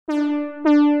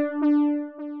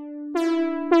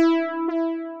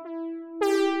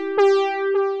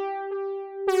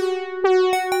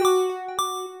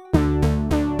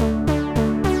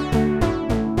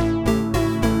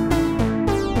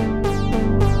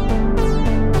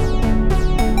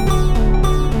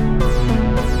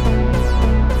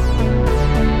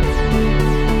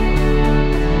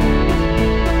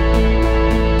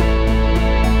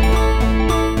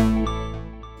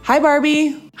Hi,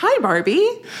 Barbie. Hi, Barbie.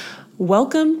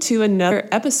 Welcome to another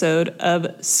episode of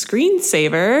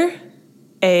Screensaver,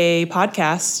 a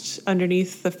podcast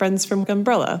underneath the Friends from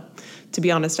Umbrella. To be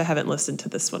honest, I haven't listened to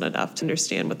this one enough to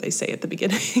understand what they say at the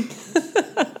beginning.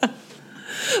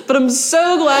 But I'm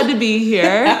so glad to be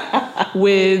here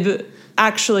with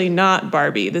actually not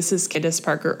Barbie. This is Kandace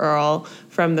Parker Earle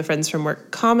from the Friends from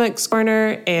Work Comics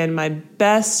Corner and my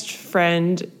best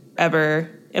friend ever,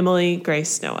 Emily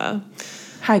Grace Noah.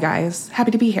 Hi, guys. Happy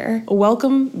to be here.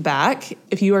 Welcome back.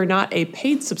 If you are not a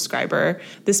paid subscriber,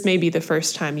 this may be the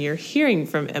first time you're hearing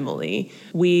from Emily.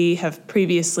 We have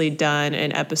previously done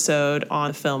an episode on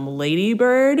the film Lady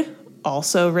Bird,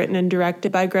 also written and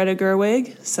directed by Greta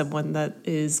Gerwig, someone that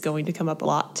is going to come up a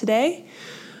lot today.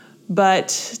 But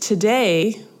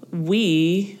today,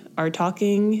 we are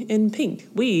talking in pink.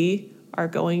 We are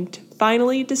going to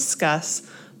finally discuss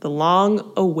the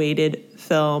long-awaited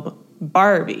film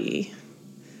Barbie.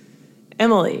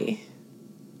 Emily,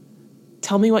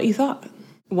 tell me what you thought.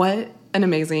 What an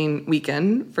amazing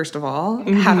weekend, first of all.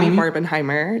 Happy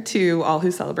Barbenheimer to all who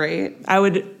celebrate. I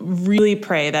would really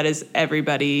pray that is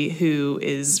everybody who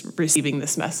is receiving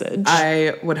this message.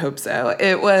 I would hope so.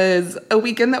 It was a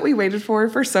weekend that we waited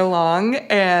for so long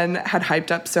and had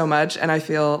hyped up so much, and I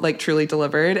feel like truly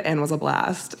delivered and was a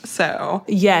blast. So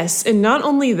yes, and not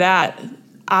only that,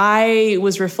 I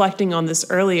was reflecting on this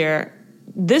earlier.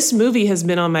 This movie has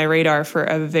been on my radar for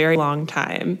a very long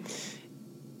time.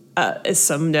 As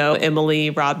some know, Emily,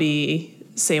 Robbie,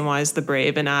 Samwise the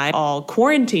Brave, and I all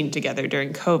quarantined together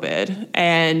during COVID.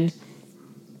 And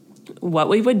what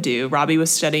we would do, Robbie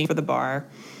was studying for the bar.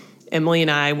 Emily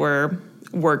and I were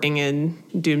working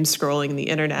and doom scrolling the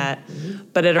internet.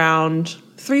 But at around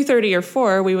 3:30 or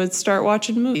 4, we would start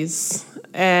watching movies.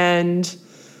 And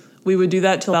we would do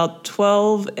that till about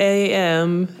 12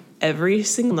 a.m. every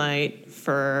single night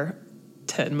for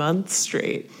 10 months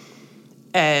straight.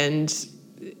 And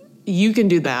you can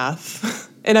do math.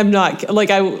 And I'm not,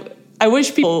 like, I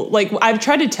wish people, like, I've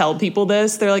tried to tell people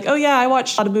this. They're like, oh yeah, I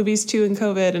watched a lot of movies too in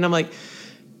COVID. And I'm like,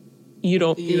 you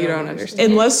don't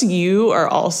understand. Unless you are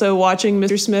also watching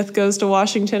Mr. Smith Goes to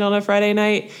Washington on a Friday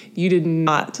night, you did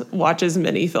not watch as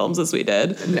many films as we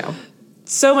did. No.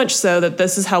 So much so that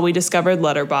this is how we discovered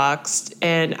Letterboxd.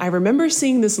 And I remember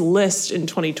seeing this list in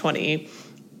 2020,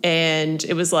 and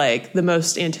it was like the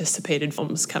most anticipated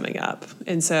films coming up.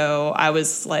 And so I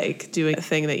was like doing a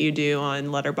thing that you do on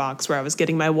Letterboxd where I was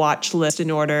getting my watch list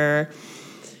in order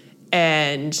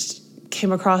and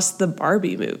came across the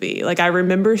Barbie movie. Like I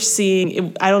remember seeing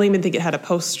it, I don't even think it had a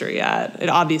poster yet. It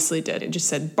obviously did. It just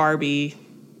said Barbie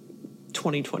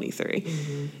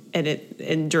 2023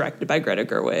 and directed by Greta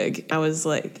Gerwig. I was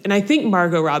like, and I think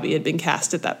Margot Robbie had been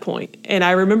cast at that point. And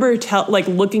I remember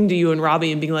looking to you and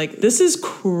Robbie and being like, this is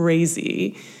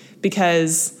crazy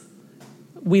because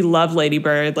we love Lady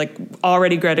Bird, like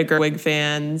already Greta Gerwig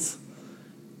fans.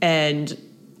 And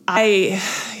I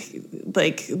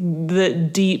like the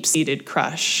deep-seated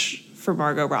crush for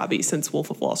Margot Robbie since Wolf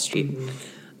of Wall Street.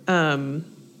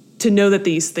 To know that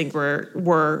these things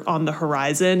were on the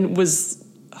horizon was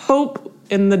hope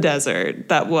in the desert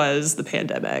that was the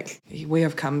pandemic. We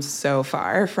have come so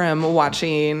far from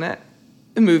watching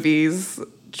movies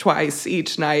twice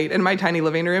each night in my tiny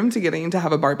living room to getting to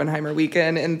have a Barbenheimer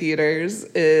weekend in theaters.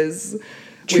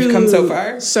 We've come so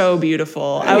far. So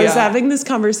beautiful. I was having this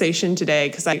conversation today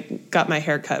because I got my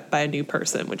hair cut by a new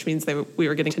person, which means we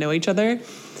were getting to know each other.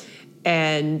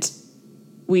 And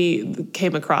we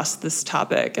came across this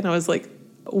topic, and I was like,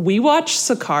 we watched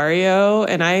Sicario,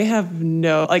 and I have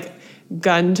no, like,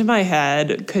 gun to my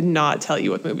head, could not tell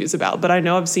you what the movie is about, but I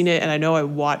know I've seen it, and I know I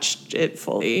watched it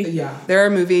fully. Yeah. There are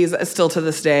movies still to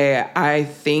this day I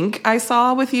think I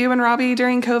saw with you and Robbie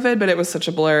during COVID, but it was such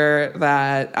a blur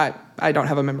that I don't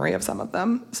have a memory of some of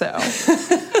them, so.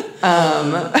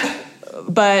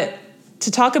 But to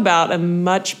talk about a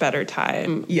much better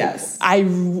time. Yes.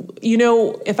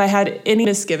 If I had any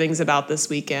misgivings about this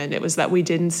weekend, it was that we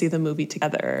didn't see the movie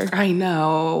together. I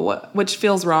know, which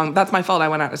feels wrong. That's my fault. I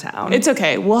went out of town. It's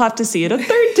okay. We'll have to see it a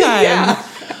third time. Yeah.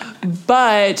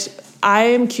 But I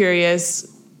am curious,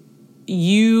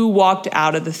 you walked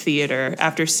out of the theater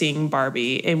after seeing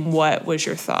Barbie, and what was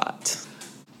your thought?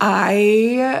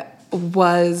 I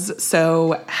was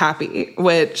so happy,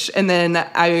 and then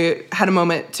I had a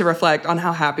moment to reflect on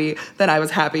how happy that I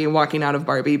was happy walking out of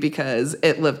Barbie because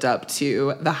it lived up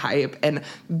to the hype and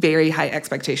very high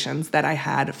expectations that I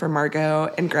had for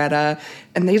Margot and Greta,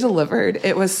 and they delivered.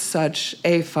 It was such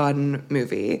a fun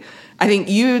movie. I think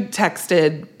you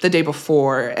texted the day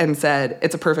before and said,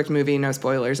 it's a perfect movie, no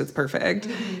spoilers, it's perfect.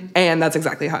 Mm-hmm. And that's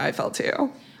exactly how I felt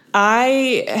too.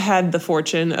 I had the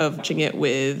fortune of watching it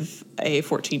with a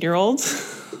 14-year-old.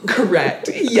 Correct.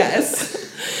 Yes.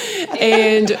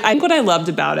 And I think what I loved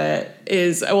about it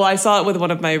is, well, I saw it with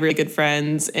one of my really good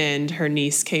friends, and her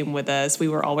niece came with us. We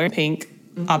were all wearing pink,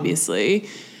 obviously.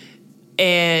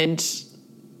 And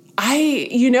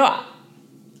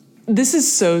this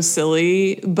is so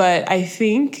silly, but I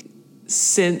think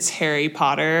since Harry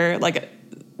Potter, like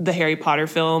the Harry Potter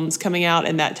films coming out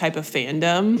and that type of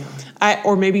fandom,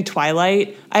 or maybe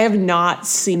Twilight, I have not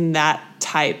seen that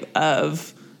type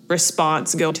of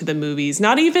response go to the movies.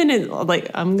 Not even in, like,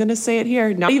 I'm going to say it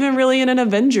here, not even really in an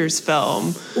Avengers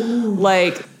film. Ooh.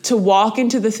 Like, to walk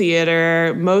into the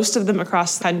theater, most of them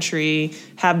across the country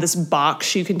have this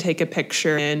box you can take a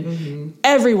picture in. Mm-hmm.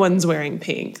 Everyone's wearing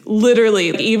pink. Literally,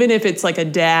 even if it's like a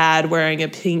dad wearing a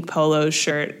pink polo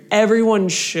shirt, everyone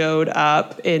showed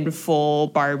up in full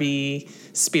Barbie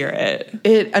spirit.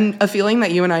 A feeling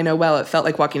that you and I know well. It felt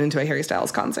like walking into a Harry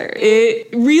Styles concert. It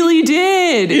really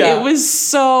did. Yeah. It was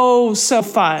so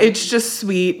fun. It's just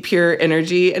sweet, pure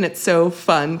energy, and it's so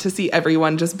fun to see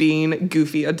everyone just being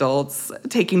goofy adults,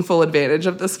 taking full advantage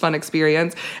of this fun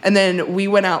experience. And then we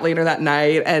went out later that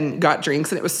night and got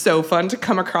drinks, and it was so fun to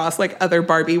come across like other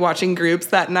Barbie watching groups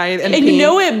that night. And you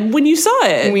know it when you saw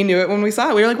it. And we knew it when we saw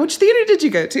it. We were like, which theater did you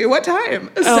go to? What time?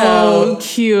 Oh, so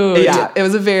cute. Yeah, it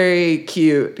was a very cute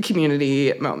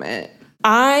community moment.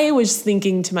 I was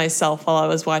thinking to myself while I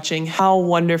was watching how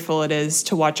wonderful it is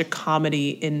to watch a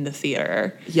comedy in the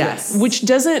theater. Yes. Which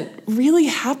doesn't really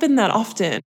happen that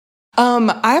often.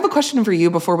 I have a question for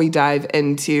you before we dive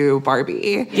into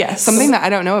Barbie. Yes. Something that I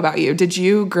don't know about you. Did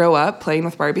you grow up playing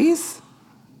with Barbies?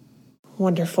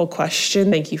 Wonderful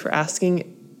question. Thank you for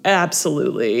asking.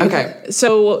 Absolutely. Okay.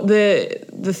 So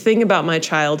the thing about my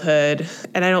childhood,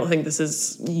 and I don't think this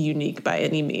is unique by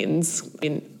any means, I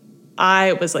mean,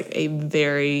 I was like a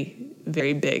very,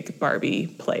 very big Barbie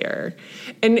player.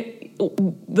 And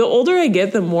the older I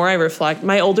get, the more I reflect.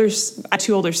 I have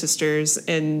 2 older sisters,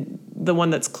 and the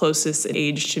one that's closest in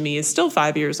age to me is still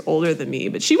 5 years older than me,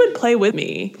 but she would play with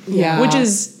me. Yeah. Which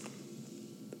is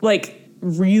like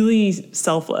really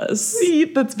selfless.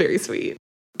 That's very sweet.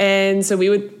 And so we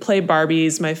would play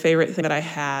Barbies. My favorite thing that I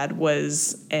had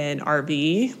was an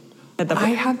RV. I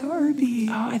had the RV.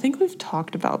 Oh, I think we've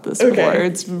talked about this before.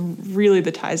 It's really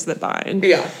the ties that bind.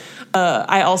 Yeah.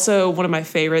 I also, one of my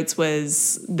favorites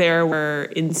was there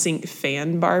were NSYNC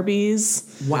fan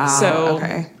Barbies. Wow.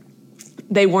 So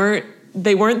they weren't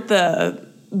the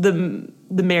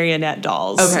marionette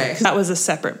dolls. Okay. That was a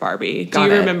separate Barbie. Got Do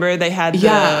you it. remember they had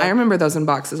I remember those in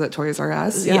boxes at Toys R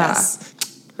Us. Yeah. Yes.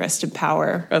 Rest in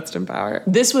power. Rest in power.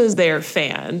 This was their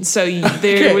fan. So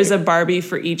there was a Barbie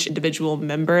for each individual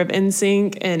member of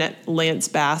NSYNC, and Lance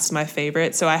Bass, my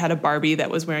favorite. So I had a Barbie that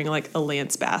was wearing like a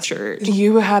Lance Bass shirt.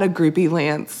 You had a groupie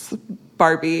Lance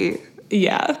Barbie.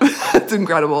 Yeah. That's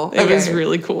incredible. It was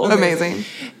really cool. Amazing.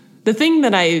 The thing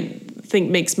that I think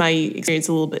makes my experience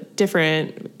a little bit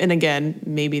different, and again,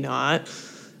 maybe not,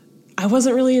 I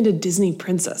wasn't really into Disney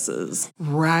princesses.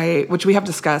 Right, which we have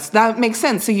discussed. That makes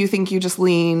sense. So you think you just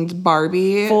leaned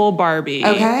Barbie? Full Barbie.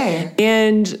 Okay.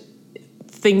 And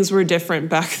things were different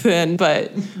back then, but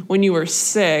when you were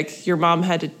sick, your mom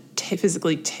had to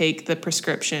physically take the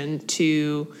prescription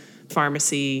to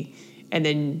pharmacy, and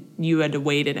then you had to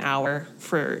wait an hour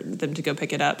for them to go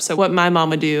pick it up. So what my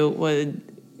mom would do would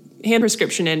hand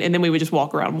prescription in, and then we would just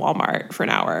walk around Walmart for an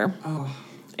hour. Oh.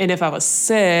 And if I was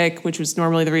sick, which was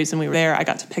normally the reason we were there, I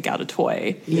got to pick out a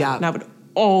toy. Yeah. And I would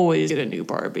always get a new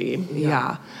Barbie.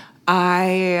 Yeah.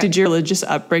 Did your religious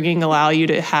upbringing allow you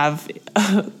to have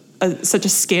such a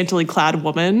scantily clad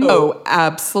woman? Oh,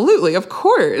 absolutely. Of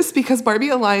course. Because Barbie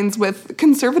aligns with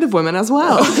conservative women as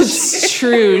well. It's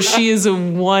true. She is a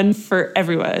one for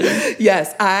everyone.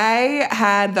 Yes. I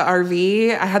had the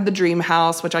RV. I had the dream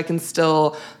house, which I can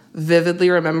still vividly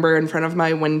remember in front of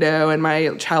my window in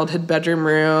my childhood bedroom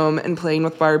room and playing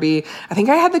with Barbie. I think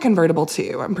I had the convertible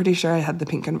too. I'm pretty sure I had the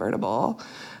pink convertible.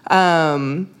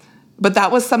 But that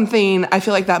was something I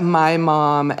feel like that my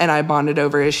mom and I bonded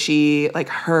over, is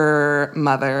her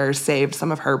mother saved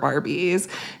some of her Barbies.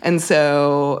 And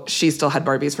so she still had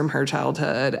Barbies from her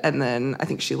childhood. And then I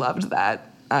think she loved that.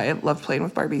 I loved playing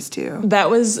with Barbies too. That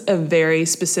was a very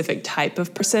specific type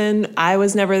of person. I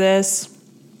was never this.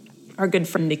 Our good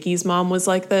friend Nikki's mom was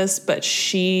like this, but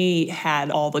she had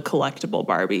all the collectible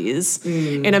Barbies.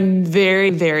 Mm. And I'm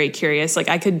very, very curious. Like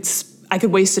I could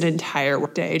waste an entire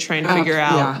workday trying to figure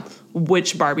out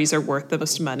which Barbies are worth the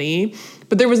most money.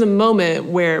 But there was a moment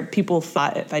where people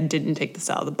thought if I didn't take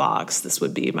this out of the box, this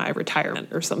would be my retirement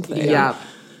or something. Yeah.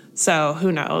 So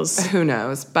who knows? Who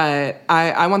knows? But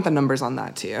I want the numbers on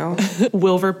that too.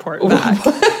 We'll report back.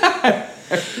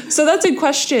 So that's a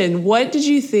question. What did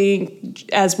you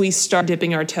think as we start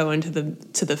dipping our toe into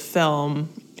the film?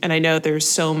 And I know there's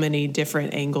so many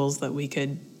different angles that we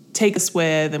could take this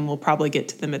with, and we'll probably get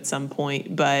to them at some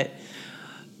point. But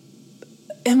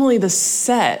Emily, the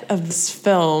set of this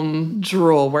film,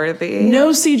 drool-worthy. No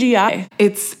CGI.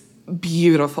 It's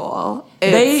beautiful.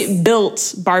 They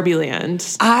built Barbie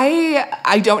Land.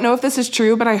 I don't know if this is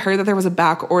true, but I heard that there was a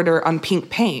back order on pink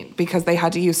paint because they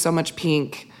had to use so much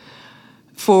pink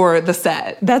for the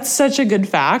set. That's such a good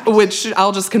fact. Which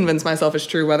I'll just convince myself is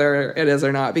true whether it is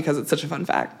or not because it's such a fun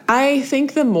fact. I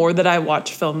think the more that I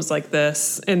watch films like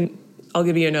this, and I'll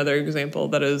give you another example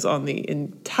that is on the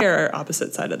entire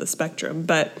opposite side of the spectrum,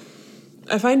 but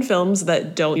I find films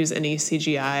that don't use any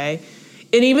CGI,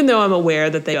 and even though I'm aware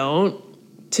that they don't,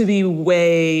 to be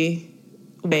way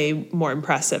more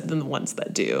impressive than the ones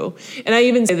that do. And I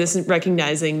even say this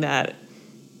recognizing that,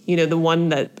 the one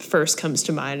that first comes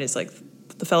to mind is like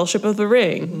The Fellowship of the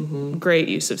Ring. Mm-hmm. Great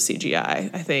use of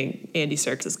CGI. I think Andy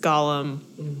Serkis' Gollum,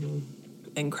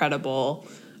 incredible.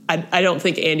 I don't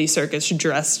think Andy Serkis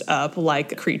dressed up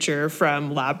like a creature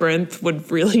from Labyrinth would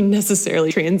really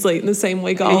necessarily translate in the same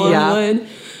way Gollum would.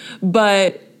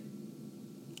 But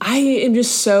I am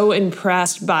just so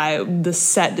impressed by the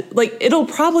set. Like, it'll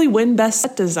probably win Best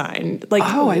Set Design. Like,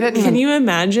 can you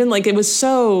imagine? Like, it was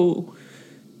so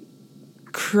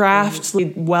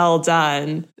craftily well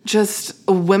done. Just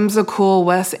a whimsical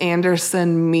Wes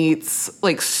Anderson meets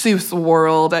like Seuss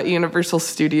World at Universal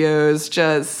Studios.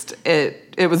 Just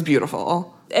it was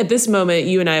beautiful. At this moment,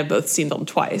 you and I have both seen them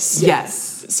twice.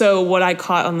 Yes. So what I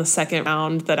caught on the second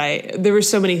round there were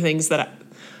so many things that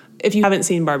if you haven't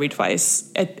seen Barbie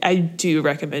twice, I do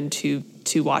recommend two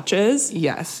watches.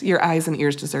 Yes, your eyes and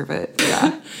ears deserve it.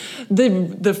 Yeah.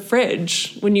 The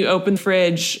fridge, when you open the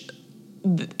fridge,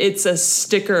 it's a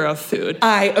sticker of food.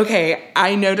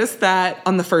 I noticed that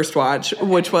on the first watch,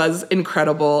 which was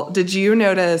incredible. Did you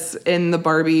notice in the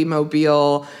Barbie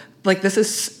mobile, like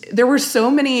there were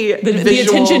so many the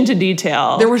attention to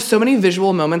detail. There were so many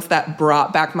visual moments that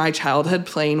brought back my childhood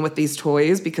playing with these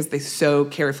toys because they so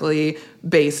carefully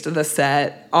based the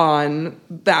set on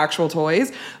the actual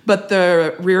toys. But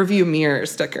the rear view mirror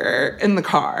sticker in the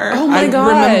car. Oh my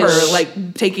gosh. I remember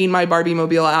like taking my Barbie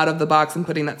mobile out of the box and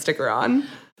putting that sticker on.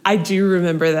 I do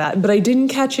remember that, but I didn't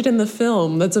catch it in the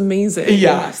film. That's amazing.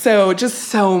 Yeah, so just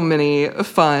so many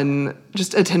fun,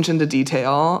 just attention to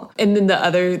detail. And then the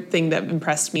other thing that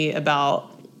impressed me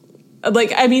about,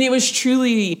 it was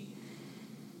truly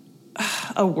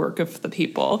a work of the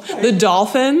people. The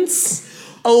dolphins.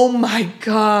 Oh my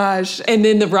gosh. And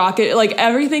then the rocket,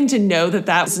 everything to know that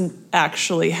wasn't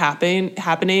actually happening.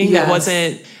 Yes. It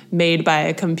wasn't made by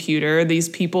a computer. These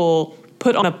people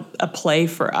put on a play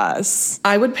for us.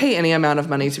 I would pay any amount of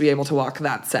money to be able to walk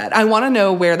that set. I want to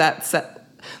know where that set...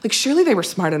 surely they were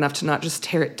smart enough to not just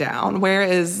tear it down. Where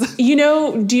is...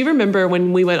 do you remember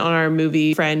when we went on our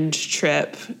movie friend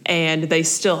trip and they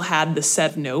still had the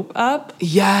set of Nope up?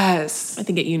 Yes. I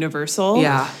think at Universal.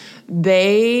 Yeah.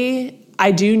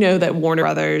 I do know that Warner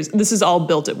Brothers... This is all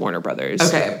built at Warner Brothers.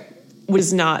 Okay. Which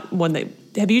is not one they...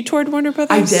 Have you toured Warner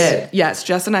Brothers? I did. Yes.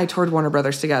 Jess and I toured Warner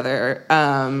Brothers together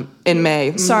in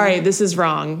May. Sorry, this is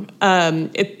wrong.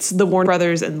 It's the Warner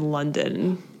Brothers in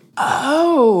London.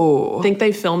 Oh. I think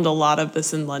they filmed a lot of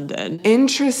this in London.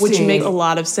 Interesting. Which makes a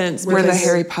lot of sense. Where the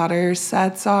Harry Potter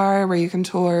sets are, where you can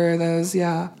tour those,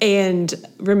 yeah. And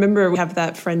remember, we have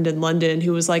that friend in London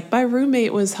who was like, my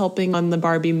roommate was helping on the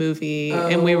Barbie movie. Oh.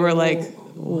 And we were like,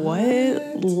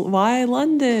 what? Why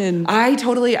London? I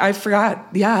forgot.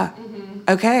 Yeah.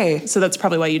 Okay. So that's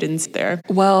probably why you didn't sit there.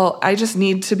 Well, I just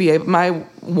need to be able, my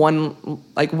one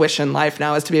wish in life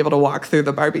now is to be able to walk through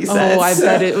the Barbie sets. Oh, I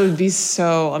bet it would be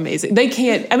so amazing. They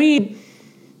can't,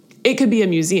 it could be a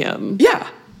museum. Yeah.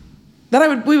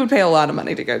 We would pay a lot of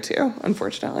money to go to,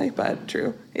 unfortunately, but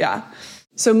true. Yeah.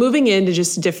 So moving into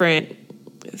just different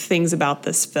things about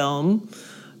this film,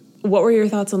 what were your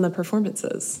thoughts on the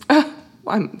performances?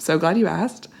 I'm so glad you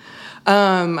asked.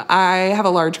 I have a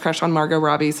large crush on Margot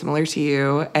Robbie, similar to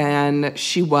you, and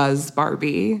she was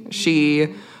Barbie.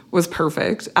 She was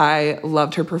perfect. I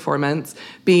loved her performance,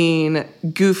 being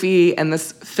goofy and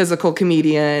this physical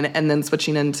comedian, and then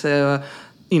switching into,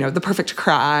 the perfect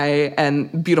cry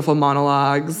and beautiful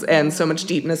monologues and so much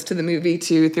deepness to the movie,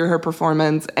 too, through her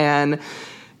performance, and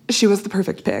she was the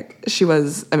perfect pick. She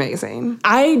was amazing.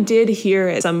 I did hear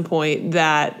at some point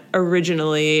that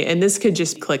originally, and this could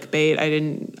just be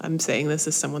clickbait, I'm saying this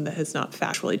as someone that has not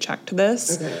factually checked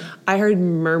this. Okay. I heard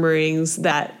murmurings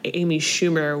that Amy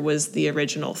Schumer was the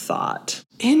original thought.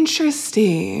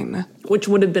 Interesting. which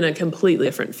would have been a completely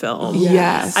different film.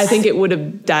 Yes. I think it would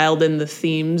have dialed in the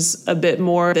themes a bit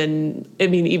more than, I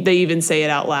mean, they even say it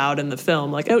out loud in the film,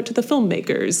 like, out to the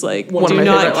filmmakers, like, One of do my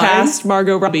not favorite cast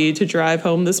Margot Robbie to drive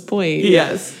home this point.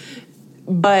 Yes.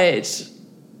 But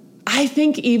I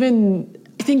think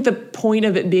the point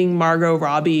of it being Margot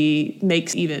Robbie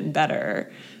makes it even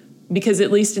better. Because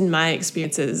at least in my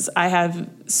experiences, I have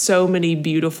so many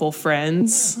beautiful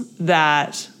friends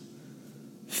that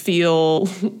feel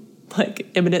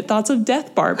like imminent thoughts of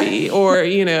death Barbie or,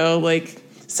 like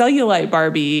cellulite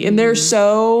Barbie. And they're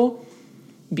so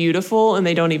beautiful and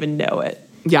they don't even know it.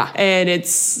 Yeah. And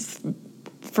it's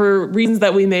for reasons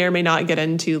that we may or may not get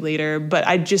into later. But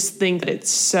I just think that it's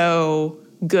so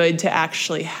good to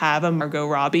actually have a Margot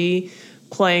Robbie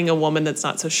playing a woman that's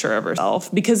not so sure of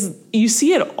herself, because you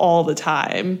see it all the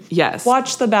time. Yes.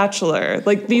 Watch The Bachelor.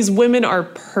 Like, these women are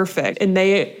perfect and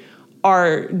they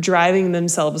are driving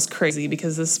themselves crazy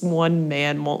because this one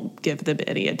man won't give them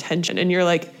any attention. And you're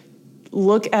like,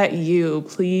 look at you,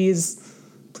 please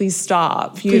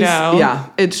stop, you know? Yeah,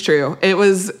 it's true. It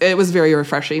was very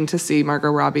refreshing to see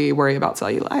Margot Robbie worry about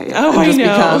cellulite. Oh, and I just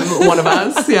know. become one of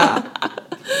us. Yeah.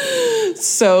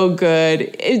 So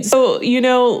good.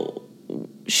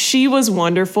 She was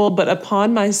wonderful, but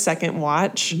upon my second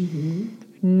watch,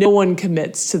 no one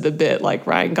commits to the bit like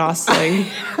Ryan Gosling.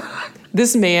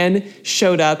 This man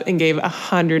showed up and gave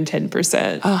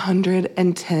 110%.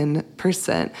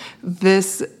 110%.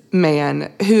 This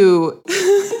man who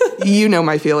you know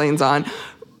my feelings on.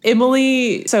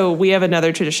 Emily, so we have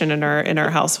another tradition in our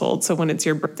household. So when it's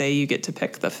your birthday, you get to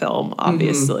pick the film,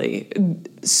 obviously.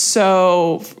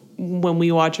 So when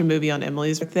we watch a movie on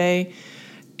Emily's birthday,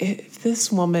 if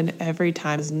this woman every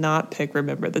time does not pick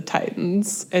Remember the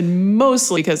Titans, and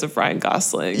mostly because of Ryan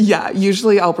Gosling. Yeah,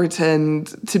 usually I'll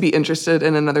pretend to be interested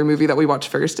in another movie that we watch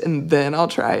first, and then I'll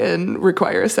try and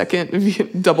require a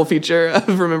second double feature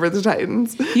of Remember the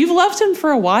Titans. You've loved him for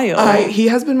a while. He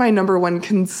has been my number one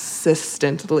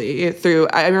consistently through.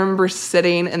 I remember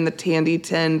sitting in the Tandy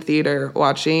 10 theater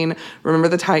watching Remember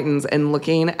the Titans and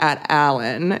looking at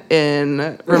Alan in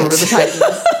Remember the Titans.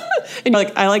 And you're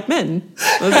like, I like men.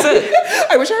 That's it.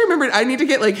 I wish I remembered. I need to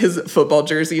get like his football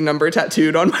jersey number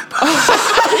tattooed on my body.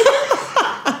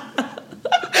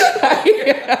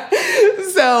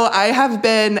 So I have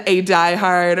been a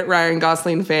diehard Ryan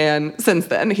Gosling fan since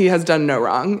then. He has done no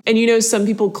wrong. And some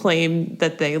people claim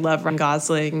that they love Ryan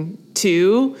Gosling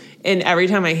too. And every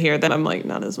time I hear that, I'm like,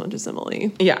 not as much as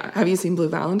Emily. Yeah. Have you seen Blue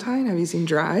Valentine? Have you seen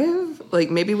Drive? Like,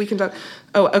 maybe we can talk.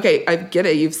 Oh, okay. I get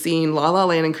it. You've seen La La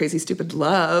Land and Crazy Stupid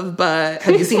Love, but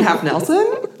have you seen Half Nelson?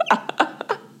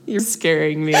 You're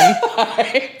scaring me.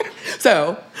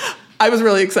 So I was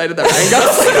really excited that Ryan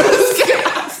Gosling was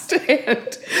cast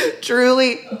and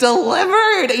truly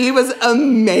delivered. He was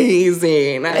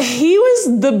amazing. He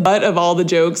was the butt of all the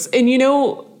jokes. And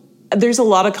there's a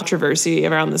lot of controversy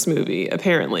around this movie,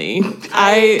 apparently.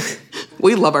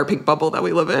 We love our pink bubble that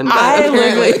we live in. I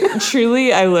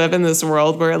live in this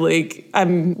world where, like,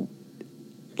 I'm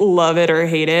love it or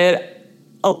hate it.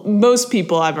 Most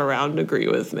people I'm around agree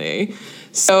with me.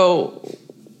 So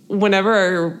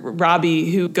whenever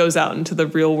Robbie, who goes out into the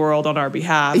real world on our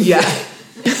behalf,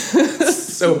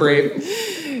 so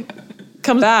brave,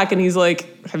 comes back and he's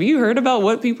like, have you heard about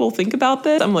what people think about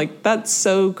this? I'm like, that's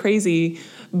so crazy.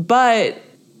 But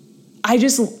I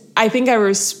think I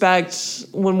respect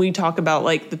when we talk about,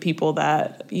 like, the people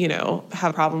that, have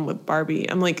a problem with Barbie.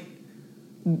 I'm like,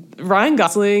 Ryan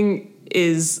Gosling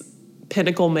is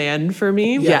pinnacle man for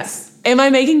me. Yes. Am I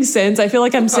making sense? I feel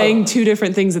like I'm saying two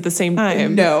different things at the same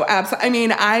time. No, absolutely. I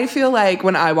mean, I feel like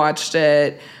when I watched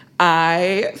it,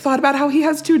 I thought about how he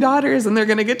has two daughters and they're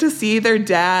going to get to see their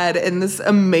dad in this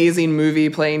amazing movie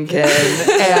playing Ken.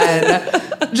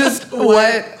 And just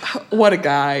what a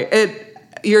guy.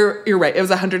 You're right. It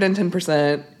was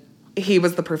 110%. He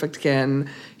was the perfect Ken.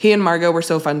 He and Margot were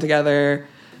so fun together.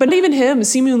 But not even him,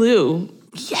 Simu Liu.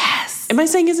 Yes. Am I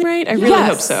saying his name right? I really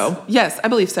hope so. Yes, I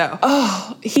believe so.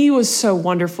 Oh, he was so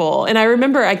wonderful. And I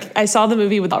remember I saw the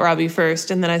movie with Robbie first,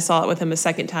 and then I saw it with him a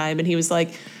second time, and he was like,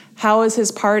 how is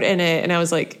his part in it? And I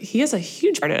was like, he has a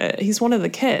huge part in it. He's one of the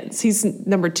kids. He's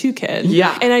number 2 kid.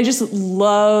 Yeah. And I just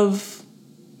love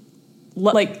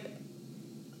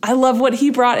I love what he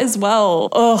brought as well.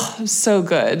 Oh, so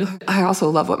good. I also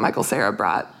love what Michael Cera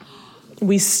brought.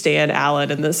 We stan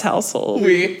Alan in this household.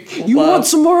 You want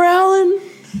some more Alan?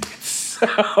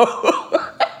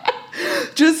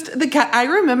 Just I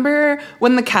remember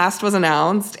when the cast was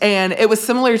announced, and it was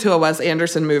similar to a Wes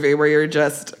Anderson movie where you're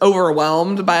just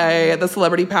overwhelmed by the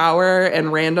celebrity power and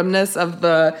randomness of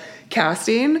the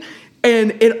casting.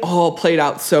 And it all played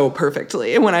out so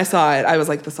perfectly. And when I saw it, I was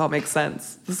like, this all makes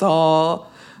sense. This all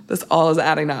is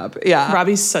adding up. Yeah.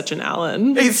 Robbie's such an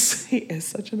Allen. He is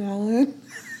such an Allen.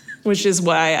 Which is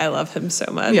why I love him so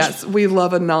much. Yes, we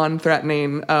love a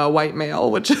non-threatening white male,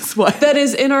 which is what... That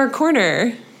is in our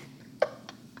corner.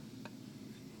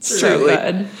 So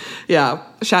good. Yeah,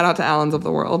 shout out to Allens of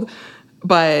the world.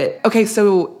 But, okay,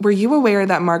 so were you aware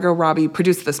that Margot Robbie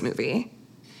produced this movie?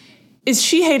 Is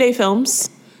she Heyday Films?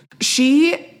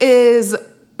 She is...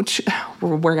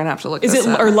 We're going to have to look this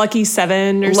up. Or Lucky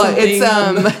 7 or something? It's...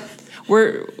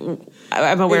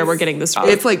 I'm aware we're getting this wrong.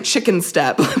 It's like Chicken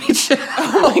Step. Let me check.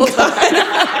 Oh my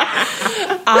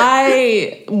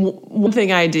God. One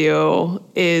thing I do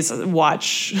is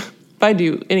watch, if I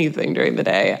do anything during the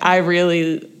day, I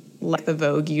really like the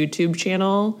Vogue YouTube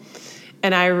channel.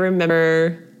 And I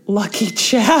remember Lucky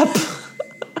Chap.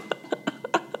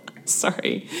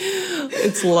 Sorry.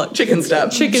 It's Chicken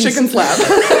Step. Chicken Slap.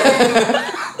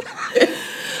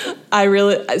 I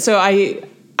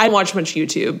don't watch much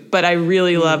YouTube, but I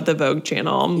really love the Vogue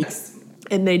channel. Yes.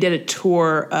 And they did a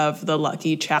tour of the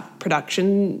Lucky Chap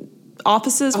production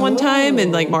offices one time,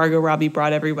 and like Margot Robbie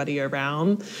brought everybody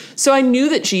around. So I knew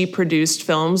that she produced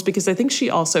films because I think she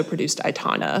also produced I,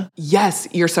 Tonya. Yes,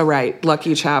 you're so right.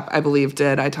 Lucky Chap, I believe,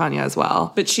 did I, Tonya as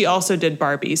well. But she also did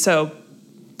Barbie. So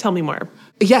tell me more.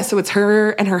 Yeah, so it's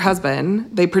her and her husband.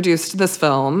 They produced this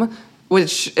film,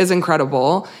 which is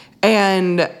incredible.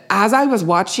 And as I was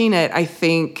watching it, I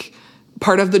think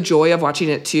part of the joy of watching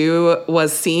it too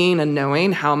was seeing and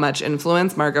knowing how much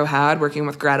influence Margot had working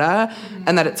with Greta,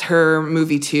 and that it's her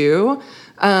movie too.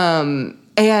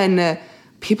 And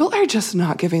people are just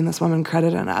not giving this woman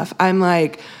credit enough. I'm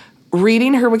like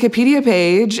reading her Wikipedia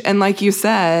page, and like you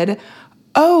said,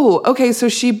 oh, okay, so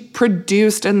she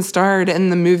produced and starred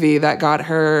in the movie that got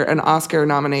her an Oscar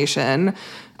nomination.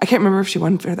 I can't remember if she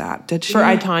won for that. Did she? For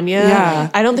I, Tonya?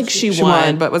 Yeah. I don't think she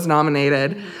won, but was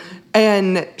nominated.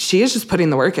 And she is just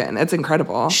putting the work in. It's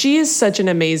incredible. She is such an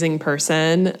amazing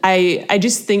person. I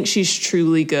just think she's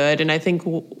truly good. And I think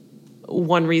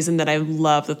one reason that I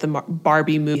love that the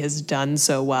Barbie movie has done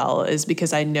so well is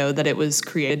because I know that it was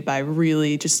created by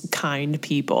really just kind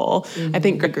people. I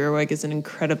think Greta Gerwig is an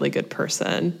incredibly good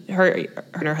person. Her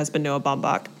and her husband, Noah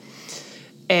Baumbach.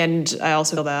 And I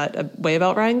also feel that way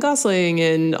about Ryan Gosling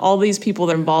and all these people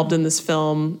that are involved in this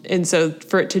film. And so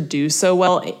for it to do so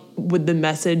well with the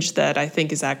message that I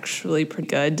think is actually pretty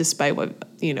good, despite what,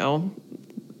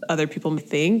 other people may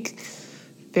think,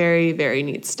 very, very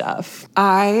neat stuff.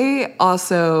 I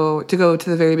also, to go to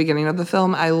the very beginning of the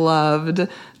film, I loved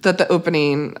that the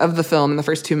opening of the film in the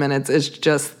first 2 minutes is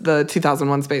just the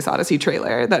 2001 Space Odyssey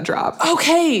trailer that dropped.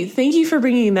 Okay, thank you for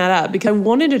bringing that up, because I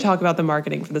wanted to talk about the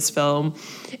marketing for this film,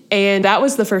 and that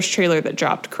was the first trailer that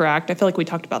dropped, correct? I feel like we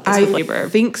talked about this with Labor. I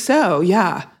think so,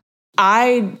 yeah.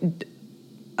 I've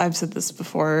said this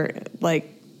before, like,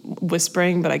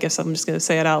 whispering, but I guess I'm just going to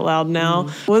say it out loud now.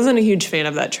 Wasn't a huge fan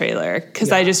of that trailer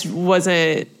because I just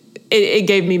wasn't, it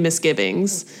gave me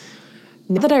misgivings.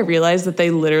 Now that I realized that they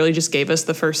literally just gave us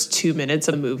the first 2 minutes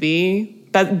of the movie,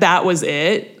 that was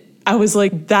it, I was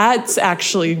like, that's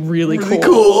actually really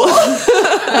cool.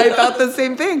 I thought the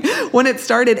same thing when it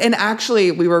started. And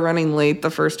actually, we were running late the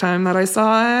first time that I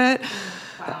saw it.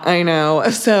 I know.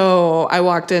 So I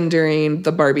walked in during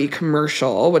the Barbie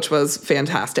commercial, which was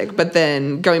fantastic. But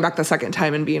then going back the second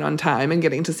time and being on time and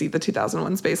getting to see the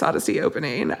 2001 Space Odyssey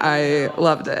opening, I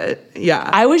loved it. Yeah.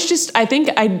 I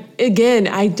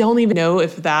don't even know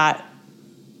if that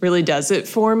really does it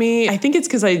for me. I think it's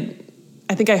because I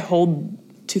think I hold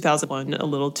 2001 a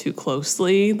little too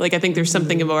closely. Like, I think there's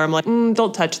something where I'm like,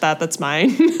 don't touch that. That's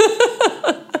mine.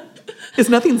 Is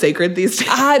nothing sacred these days?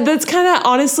 That's kind of,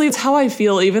 honestly, it's how I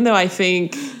feel, even though I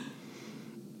think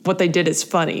what they did is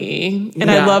funny.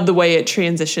 And I love the way it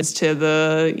transitions to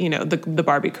the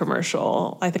Barbie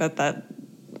commercial. I think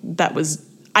that was,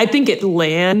 I think it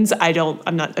lands.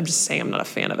 I'm just saying I'm not a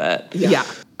fan of it. Yeah.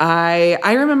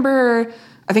 I remember,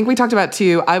 I think we talked about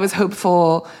too, I was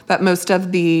hopeful that most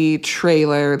of the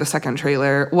second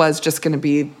trailer, was just going to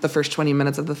be the first 20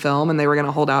 minutes of the film and they were going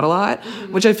to hold out a lot,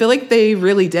 which I feel like they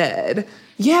really did.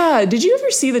 Yeah. Did you ever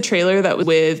see the trailer that was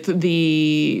with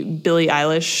the Billie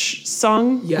Eilish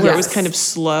song? Yes. Where it was kind of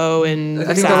slow and I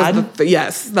think sad?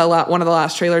 That was one of the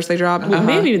last trailers they dropped. We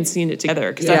may have even seen it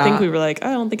together because I think we were like,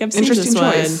 I don't think I've seen this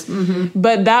one. Choice.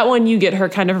 But that one, you get her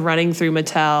kind of running through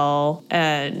Mattel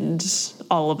and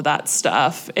all of that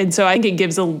stuff. And so I think it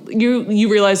gives you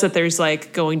realize that there's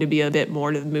like going to be a bit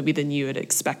more to the movie than you had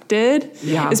expected.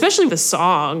 Yeah. Especially the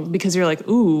song, because you're like,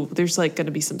 ooh, there's like going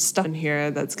to be some stuff in here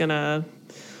that's going to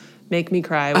make me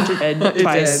cry, which it did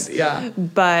twice. Did, yeah.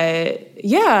 But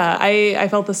yeah, I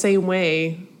felt the same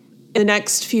way. In the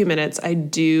next few minutes, I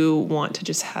do want to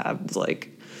just have like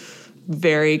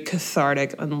very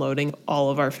cathartic unloading all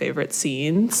of our favorite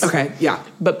scenes. Okay, yeah.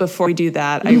 But before we do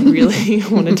that, I really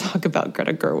want to talk about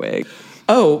Greta Gerwig.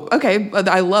 Oh, okay.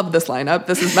 I love this lineup.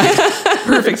 This is my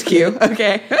perfect cue.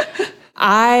 Okay.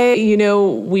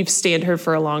 We've stanned her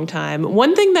for a long time.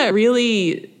 One thing that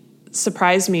really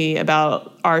surprised me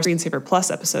about our Screensaver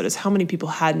Plus episode is how many people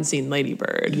hadn't seen Lady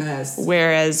Bird. Yes.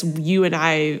 Whereas you and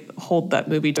I hold that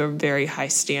movie to a very high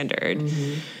standard.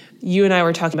 Mm-hmm. You and I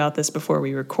were talking about this before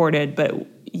we recorded, but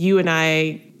you and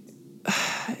I,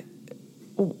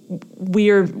 we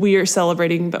are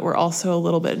celebrating, but we're also a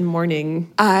little bit in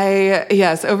mourning.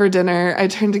 Over dinner, I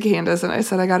turned to Kandace and I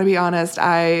said, I got to be honest,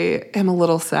 I am a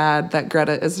little sad that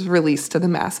Greta is released to the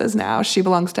masses now. She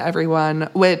belongs to everyone,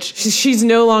 which... She's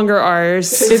no longer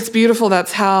ours. It's beautiful.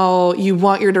 That's how you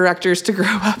want your directors to grow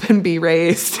up and be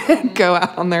raised and go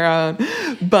out on their own.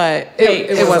 But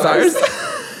it was ours.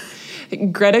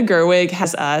 Greta Gerwig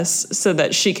has us so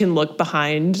that she can look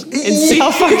behind and see how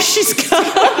far she's come.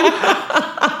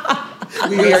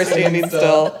 We are standing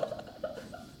still.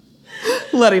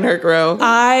 Letting her grow.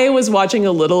 I was watching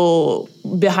a little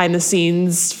behind the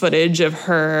scenes footage of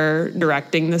her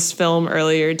directing this film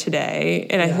earlier today.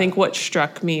 And I think what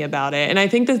struck me about it, and I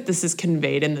think that this is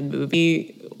conveyed in the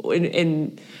movie,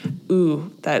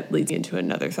 that leads me into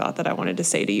another thought that I wanted to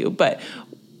say to you. But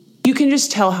you can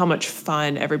just tell how much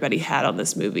fun everybody had on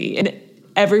this movie. And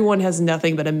everyone has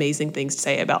nothing but amazing things to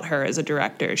say about her as a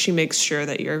director. She makes sure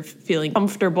that you're feeling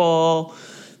comfortable,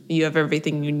 you have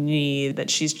everything you need,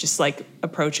 that she's just like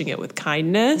approaching it with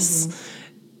kindness.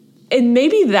 Mm-hmm. And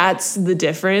maybe that's the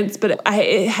difference, but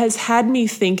it has had me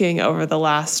thinking over the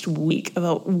last week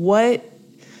about what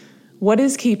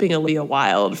is keeping Olivia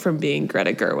Wilde from being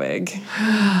Greta Gerwig.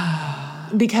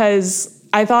 Because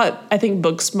I think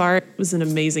Booksmart was an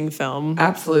amazing film.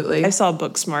 Absolutely. I saw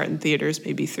Booksmart in theaters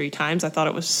maybe 3 times. I thought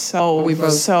it was so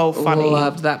funny.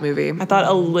 Loved that movie. I thought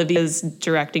Olivia's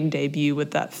directing debut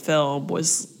with that film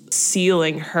was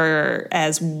sealing her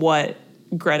as what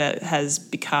Greta has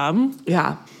become.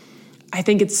 Yeah. I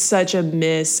think it's such a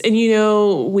miss. And,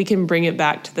 we can bring it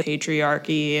back to the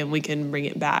patriarchy and we can bring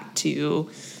it back to...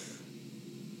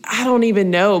 I don't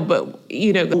even know, but,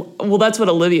 that's what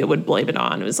Olivia would blame it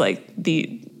on. It was like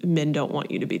the men don't want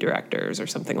you to be directors or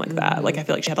something like that. Mm-hmm. Like, I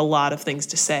feel like she had a lot of things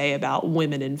to say about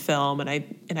women in film, and I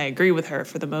agree with her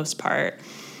for the most part.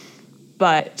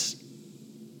 But,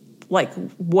 like,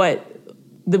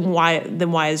 then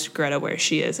why is Greta where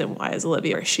she is and why is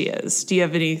Olivia where she is? Do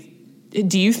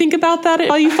you think about that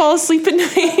while you fall asleep at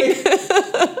night?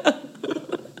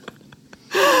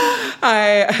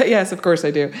 Yes, of course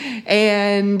I do.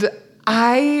 And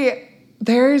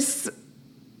there's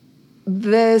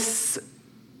this,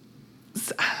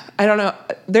 I don't know,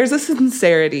 there's a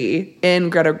sincerity in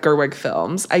Greta Gerwig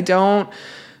films. I don't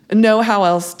know how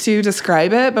else to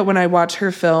describe it, but when I watch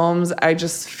her films, I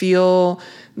just feel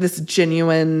this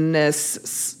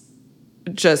genuineness,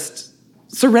 just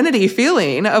serenity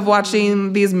feeling of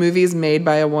watching these movies made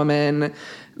by a woman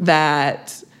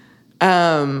that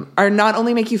are not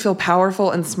only make you feel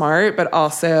powerful and smart, but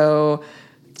also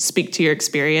speak to your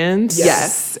experience.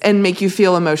 Yes, and make you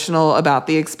feel emotional about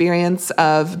the experience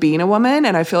of being a woman.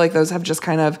 And I feel like those have just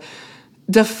kind of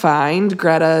defined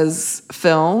Greta's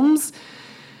films.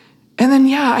 And then,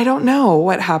 I don't know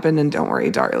what happened in Don't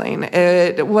Worry, Darling.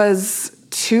 It was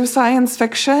too science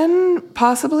fiction,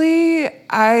 possibly.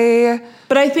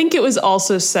 But I think it was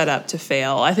also set up to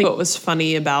fail. I think what was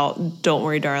funny about Don't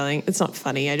Worry, Darling, it's not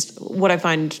funny. What I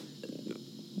find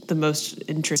the most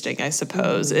interesting, I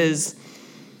suppose, is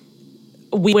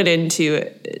we went into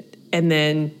it and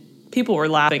then people were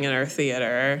laughing in our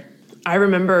theater. I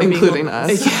remember including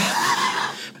us.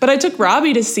 Yeah. But I took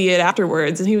Robbie to see it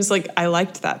afterwards and he was like, I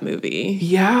liked that movie.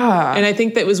 Yeah. And I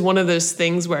think that was one of those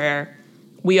things where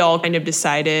we all kind of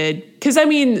decided, because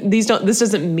this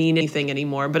doesn't mean anything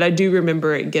anymore, but I do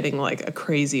remember it getting like a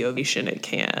crazy ovation at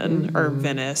Cannes or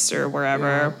Venice or wherever.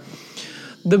 Yeah.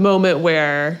 The moment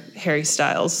where Harry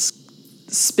Styles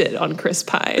spit on Chris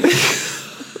Pine.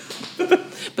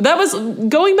 But that was,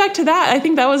 going back to that, I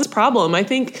think that was a problem. I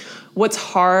think what's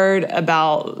hard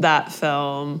about that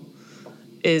film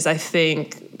is I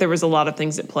think there was a lot of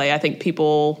things at play. I think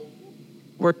people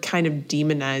were kind of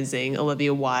demonizing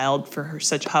Olivia Wilde for her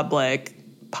such public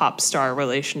pop star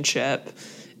relationship.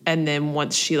 And then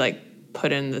once she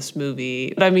put in this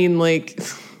movie, I mean,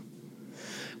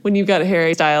 when you've got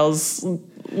Harry Styles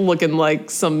looking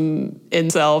like some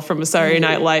incel from a Saturday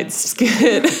Night Lights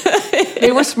skit,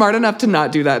 They were smart enough to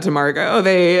not do that to Margot.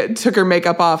 They took her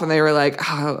makeup off and they were like,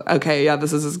 oh, okay, yeah,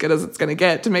 this is as good as it's going to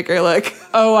get to make her look.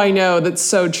 Oh, I know. That's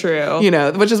so true. You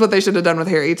know, which is what they should have done with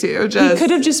Harry, too. He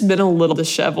could have just been a little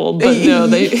disheveled, but no,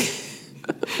 they...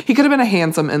 He could have been a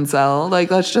handsome incel.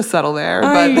 Like, let's just settle there.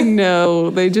 I But know.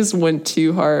 They just went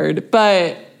too hard.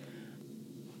 But...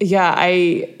 yeah,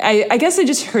 I guess it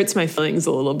just hurts my feelings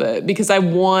a little bit because I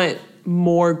want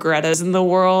more Gretas in the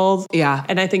world. Yeah.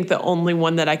 And I think the only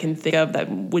one that I can think of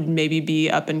that would maybe be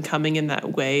up and coming in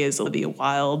that way is Olivia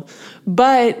Wilde.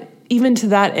 But even to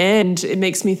that end, it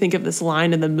makes me think of this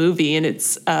line in the movie, and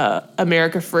it's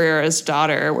America Ferrera's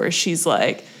daughter, where she's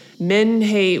like, men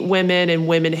hate women and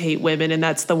women hate women, and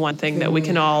that's the one thing that we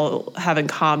can all have in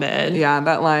common. yeah,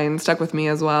 that line stuck with me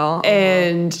as well.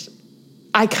 And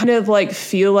I kind of like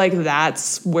feel like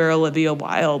that's where Olivia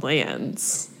Wilde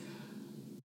lands.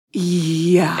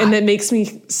 Yeah. And that makes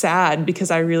me sad because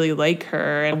I really like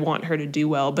her and want her to do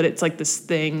well. But it's like this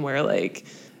thing where like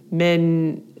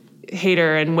men hate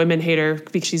her and women hate her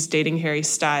because she's dating Harry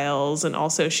Styles. And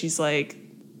also she's like,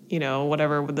 you know,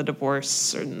 whatever with the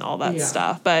divorce and all that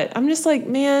stuff. But I'm just like,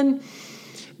 man,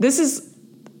 this is...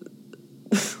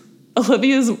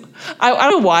 Olivia's, I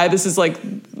don't know why this is like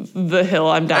the hill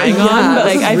I'm dying on, but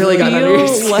like I really got under your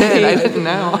feel skin. like I didn't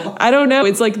know. I don't know.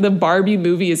 It's like the Barbie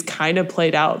movie is kind of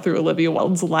played out through Olivia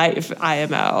Wilde's life,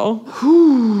 IMO.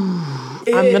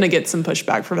 I'm gonna get some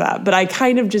pushback for that, but I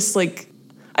kind of just like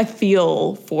I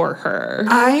feel for her.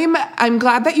 I'm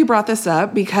glad that you brought this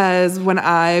up because when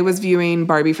I was viewing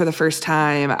Barbie for the first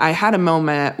time, I had a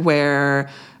moment where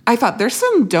I thought there's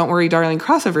some Don't Worry Darling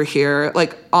crossover here.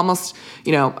 Like almost,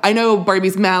 you know, I know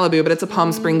Barbie's Malibu, but it's a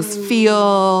Palm Springs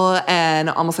feel and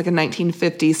almost like a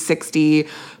 1950s, 60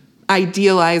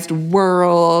 idealized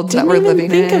world that we're living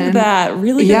in. Didn't even think of that.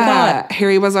 Really good thought.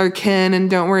 Harry was our kin and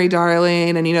Don't Worry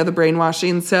Darling and, you know, the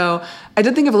brainwashing. So I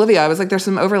did think of Olivia. I was like, there's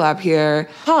some overlap here.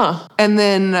 Huh. And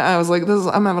then I was like,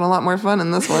 I'm having a lot more fun in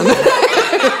this one.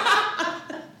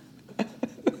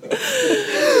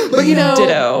 But, you know,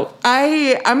 ditto.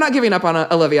 I'm not giving up on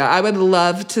Olivia. I would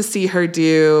love to see her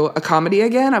do a comedy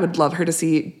again. I would love her to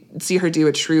see her do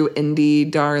a true indie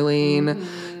darling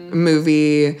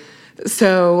movie.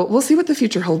 So we'll see what the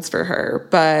future holds for her.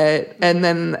 But, and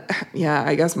then, yeah,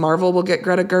 I guess Marvel will get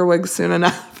Greta Gerwig soon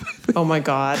enough. Oh my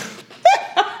God.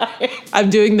 I'm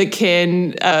doing the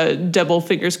kin double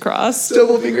fingers crossed.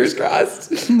 Double fingers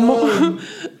crossed.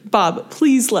 Bob,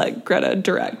 please let Greta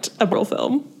direct a Marvel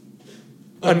film.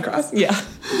 Uncrossed. Yeah.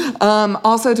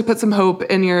 Also, to put some hope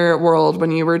in your world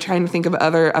when you were trying to think of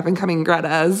other up-and-coming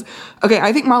Gretas, okay,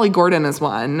 I think Molly Gordon is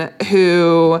one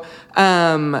who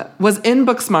was in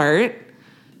Booksmart.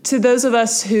 To those of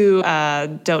us who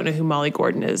don't know who Molly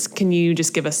Gordon is, can you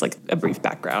just give us like a brief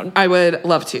background? I would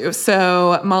love to.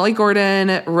 So Molly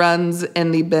Gordon runs in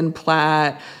the Ben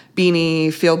Platt, Beanie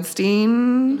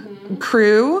Fieldstein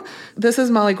crew. This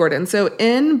is Molly Gordon. So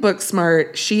in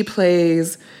Booksmart, she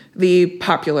plays the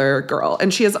popular girl.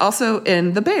 And she is also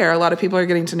in The Bear. A lot of people are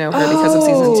getting to know her because of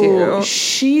season 2.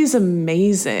 She's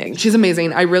amazing. She's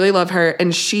amazing. I really love her.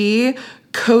 And she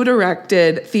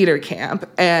co-directed Theater Camp,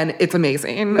 and it's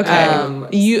amazing.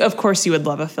 Okay. Of course you would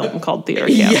love a film called Theater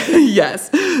Camp. Yes.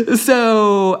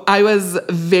 So I was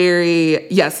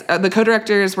the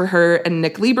co-directors were her and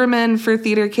Nick Lieberman for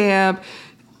Theater Camp.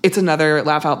 It's another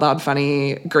laugh out loud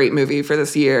funny, great movie for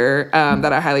this year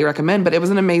that I highly recommend. But it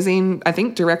was an amazing, I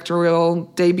think, directorial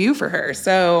debut for her.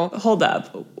 So hold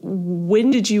up. When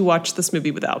did you watch this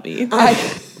movie without me? I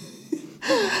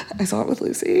saw it with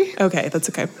Lucy. Okay, that's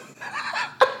okay.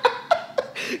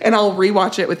 And I'll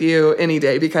rewatch it with you any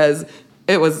day because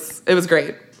it was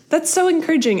great. That's so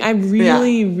encouraging. I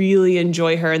really, really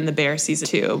enjoy her in The Bear season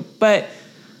 2. But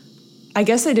I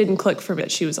guess I didn't click for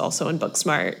it. She was also in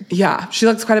Booksmart. Yeah, she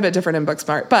looks quite a bit different in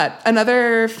Booksmart. But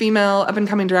another female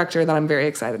up-and-coming director that I'm very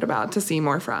excited about to see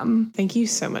more from. Thank you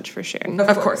so much for sharing.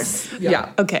 Of course.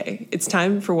 Yeah. Okay, it's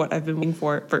time for what I've been waiting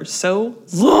for so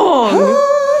long.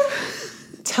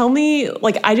 Tell me,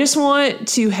 like, I just want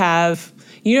to have,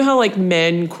 you know how, like,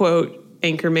 men quote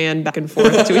Anchorman back and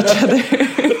forth to each other?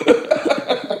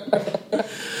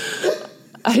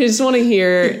 I just want to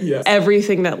hear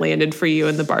everything that landed for you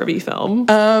in the Barbie film.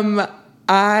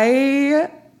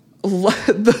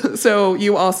 So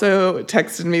you also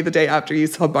texted me the day after you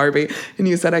saw Barbie, and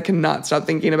you said I cannot stop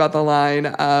thinking about the line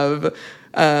of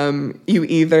you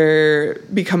either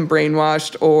become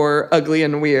brainwashed or ugly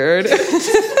and weird.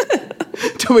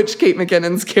 To which Kate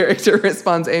McKinnon's character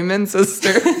responds, "Amen,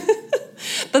 sister."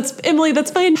 That's Emily.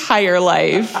 That's my entire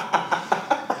life.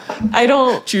 I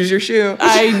don't choose your shoe.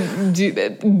 I do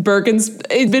It's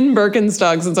been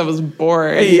Birkenstock since I was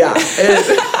born. Yeah.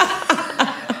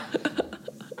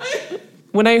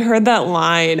 when I heard that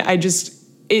line,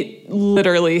 it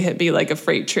literally hit me like a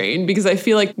freight train, because I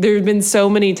feel like there have been so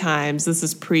many times, this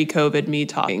is pre-COVID me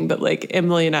talking, but like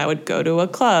Emily and I would go to a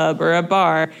club or a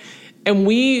bar, and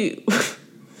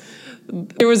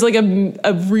there was like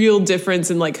a real difference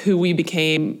in like who we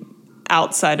became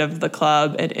outside of the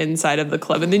club and inside of the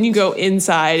club. And then you go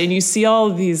inside and you see all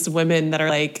of these women that are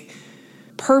like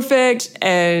perfect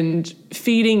and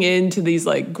feeding into these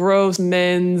like gross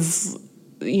men's,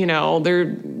 they're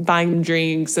buying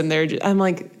drinks and I'm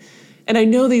like, and I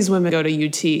know these women go to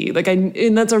UT,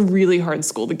 and that's a really hard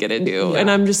school to get into. Yeah.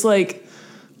 And I'm just like,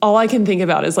 all I can think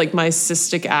about is like my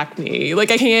cystic acne.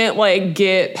 Like I can't like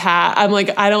get past, I'm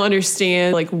like, I don't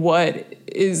understand like what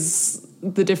is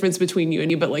the difference between you and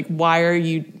me, but like, why are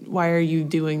you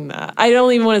doing that? I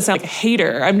don't even want to sound like a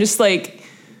hater. I'm just like,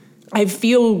 I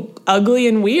feel ugly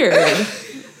and weird.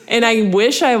 And I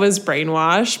wish I was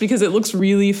brainwashed because it looks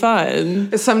really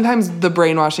fun. Sometimes the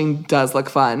brainwashing does look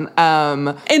fun. And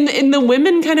the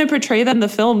women kind of portray that in the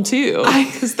film too.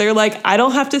 Because they're like, I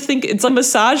don't have to think, it's a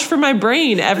massage for my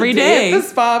brain every day. The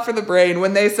spa for the brain.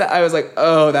 When they said, I was like,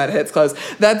 oh, that hits close.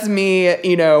 That's me,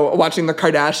 watching the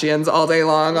Kardashians all day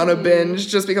long on a binge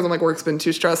just because I'm like, work's been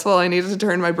too stressful. I needed to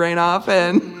turn my brain off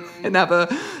and have a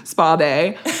spa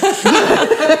day.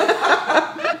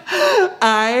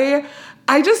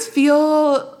 I just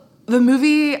feel the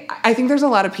movie, I think there's a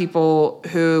lot of people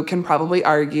who can probably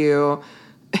argue,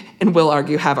 and will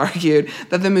argue, have argued,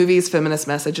 that the movie's feminist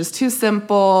message is too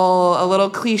simple, a little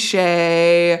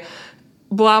cliche,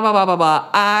 blah, blah, blah, blah, blah.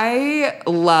 I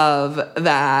love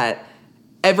that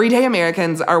everyday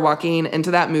Americans are walking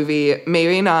into that movie,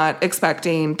 maybe not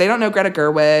expecting, they don't know Greta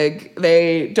Gerwig,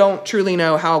 they don't truly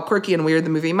know how quirky and weird the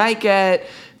movie might get,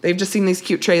 they've just seen these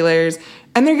cute trailers,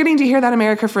 and they're getting to hear that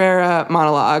America Ferrera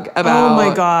monologue about... Oh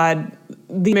my God.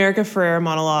 The America Ferrera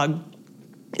monologue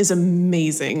is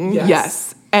amazing.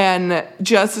 Yes. And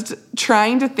just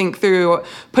trying to think through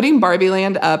putting Barbie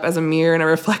Land up as a mirror and a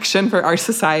reflection for our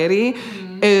society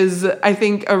is, I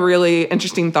think, a really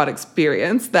interesting thought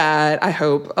experience that I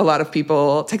hope a lot of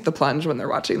people take the plunge when they're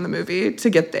watching the movie to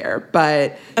get there.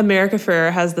 But America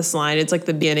Ferrera has this line, it's like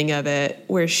the beginning of it,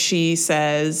 where she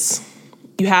says...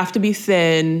 You have to be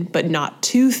thin, but not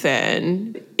too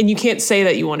thin. And you can't say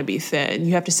that you want to be thin.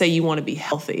 You have to say you want to be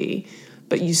healthy,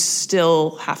 but you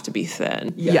still have to be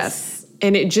thin. Yes.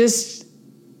 And they just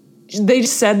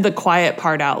said the quiet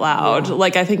part out loud. Yeah.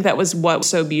 Like, I think that was what was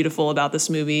so beautiful about this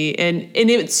movie. And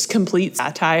it's complete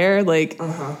satire. Like,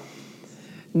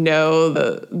 no,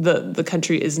 the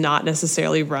country is not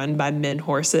necessarily run by men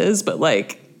horses, but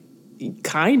like,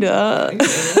 kinda.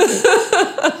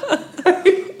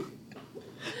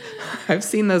 I've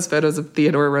seen those photos of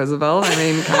Theodore Roosevelt. I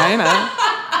mean, kind of.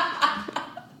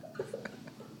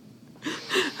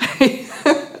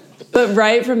 But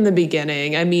right from the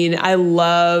beginning, I mean, I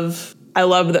love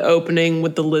the opening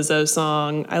with the Lizzo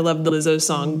song. I love the Lizzo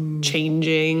song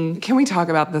changing. Can we talk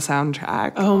about the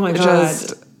soundtrack? Oh my God.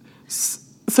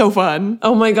 Just so fun.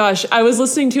 Oh my gosh. I was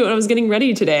listening to it when I was getting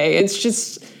ready today. It's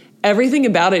just, everything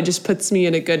about it just puts me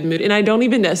in a good mood. And I don't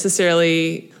even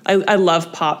necessarily... I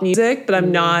love pop music, but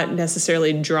I'm not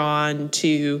necessarily drawn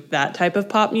to that type of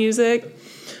pop music.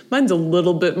 Mine's a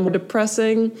little bit more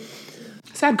depressing.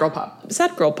 Sad girl pop.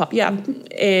 Sad girl pop, yeah.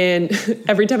 And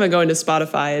every time I go into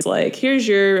Spotify, it's like, here's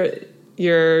your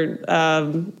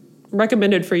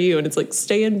recommended for you. And it's like,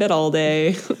 stay in bed all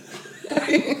day.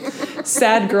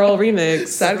 Sad girl remix.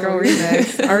 Sad girl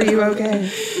remix. Are you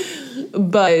okay?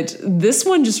 But this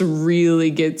one just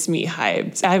really gets me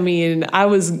hyped. I mean, I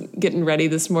was getting ready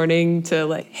this morning to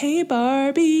like, hey,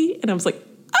 Barbie. And I was like,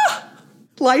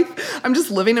 life. I'm just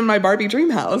living in my Barbie dream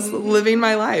house, living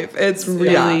my life. It's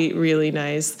really, really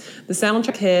nice. The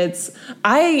soundtrack hits.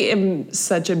 I am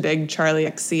such a big Charlie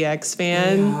XCX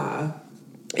fan. Yeah.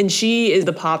 And she is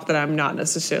the pop that I'm not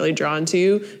necessarily drawn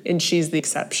to, and she's the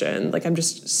exception. Like, I'm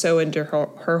just so into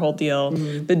her whole deal.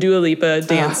 The Dua Lipa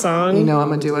dance song. You know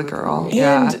I'm a Dua girl.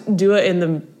 And Dua in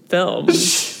the film.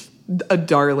 A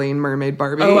darling mermaid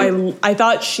Barbie. Oh, I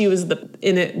thought she was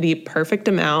in it the perfect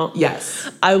amount. Yes.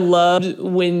 I loved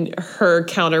when her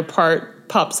counterpart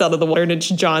pops out of the water and it's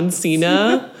John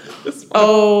Cena.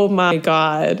 Oh my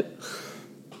God.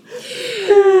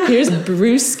 Here's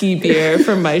brewski beer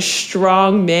from my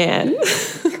strong man.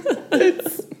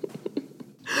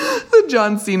 The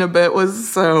John Cena bit was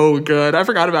so good. I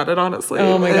forgot about it, honestly.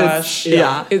 Oh my gosh.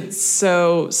 Yeah. It's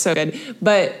so good.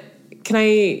 But can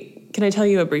I tell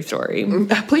you a brief story?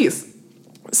 Please.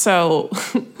 So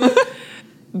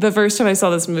the first time I saw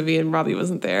this movie and Robbie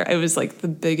wasn't there, it was like the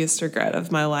biggest regret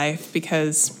of my life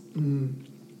because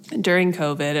during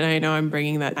COVID, and I know I'm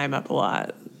bringing that time up a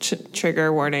lot,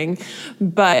 trigger warning.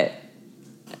 But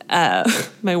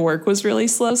my work was really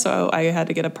slow, so I had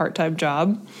to get a part-time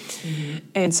job. Mm-hmm.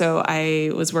 And so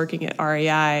I was working at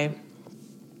REI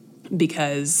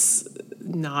because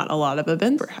not a lot of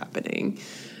events were happening.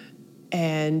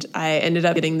 And I ended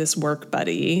up getting this work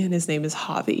buddy, and his name is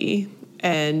Javi.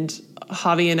 And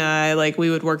Javi and I, like, we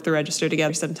would work the register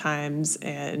together sometimes,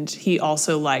 and he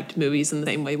also liked movies in the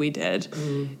same way we did.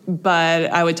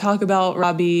 But I would talk about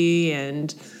Robbie,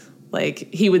 and,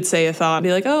 like, he would say a thought and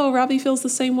be like, oh, Robbie feels the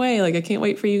same way. Like, I can't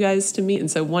wait for you guys to meet.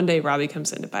 And so one day Robbie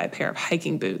comes in to buy a pair of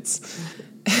hiking boots.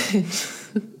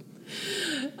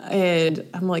 And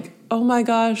I'm like, oh, my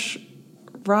gosh,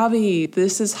 Robbie,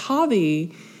 this is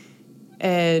Javi.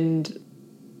 And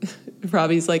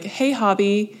Robbie's like, hey,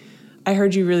 Javi, I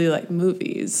heard you really like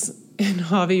movies. And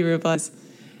Javi replies,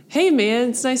 hey, man,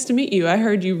 it's nice to meet you. I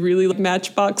heard you really like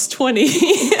Matchbox 20.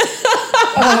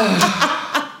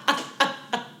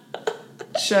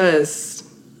 Just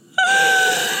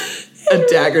a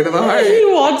dagger to the heart. He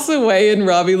walks away, and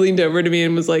Robbie leaned over to me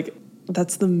and was like,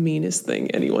 that's the meanest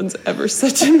thing anyone's ever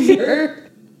said to me.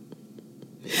 And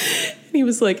he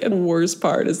was like, and the worst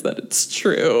part is that it's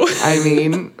true. I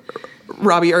mean,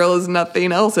 Robbie Earle is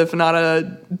nothing else if not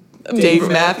a Dave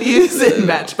Matthews in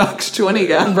Matchbox 20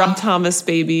 guy. Rob Thomas,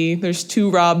 baby. There's two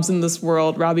Robs in this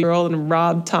world, Robbie Earle and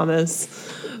Rob Thomas.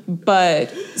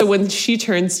 But so when she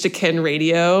turns to Ken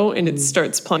Radio and it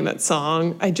starts playing that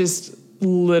song, I just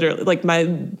literally, like, my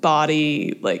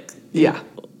body, like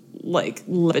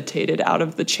levitated out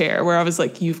of the chair, where I was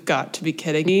like, you've got to be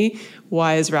kidding me.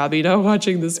 Why is Robbie not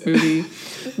watching this movie?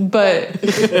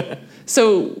 But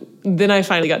so then I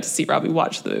finally got to see Robbie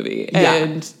watch the movie.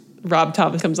 And Rob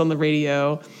Thomas comes on the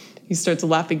radio. He starts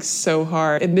laughing so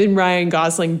hard. And then Ryan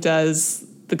Gosling does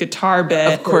the guitar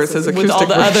bit. Of course, his acoustic with all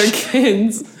the version. other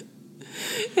kids.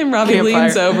 And Robbie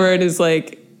leans over and is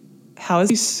like, how is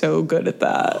he so good at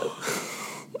that?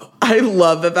 I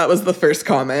love that was the first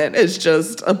comment. It's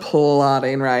just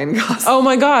applauding Ryan Gosling. Oh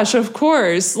my gosh, of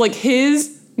course. Like,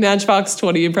 his Matchbox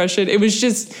 20 impression, it was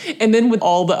just, and then with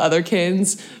all the other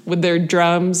kids with their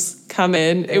drums come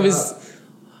in, it was,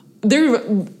 their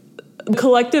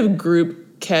collective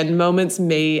group Ken moments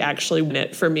may actually win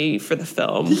it for me for the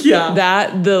film. Yeah.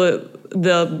 That,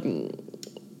 the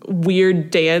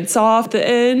weird dance off at the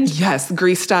end. Yes,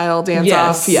 Grease style dance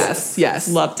off. Yes.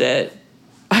 Loved it.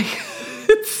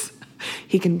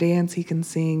 He can dance, he can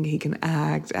sing, he can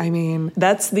act. I mean,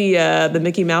 that's the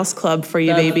Mickey Mouse Club for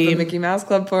you, baby. The Mickey Mouse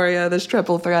Club for you. This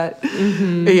triple threat.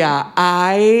 Mm-hmm. Yeah,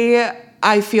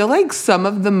 I feel like some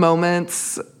of the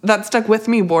moments that stuck with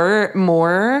me were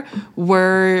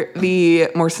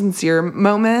the more sincere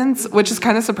moments, which is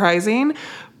kind of surprising.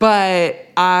 But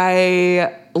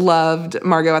I loved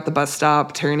Margot at the bus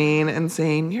stop turning and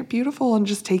saying, "You're beautiful," and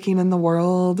just taking in the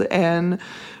world and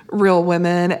real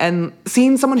women, and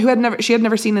seeing someone who had never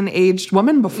seen an aged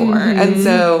woman before. Mm-hmm. And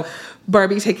so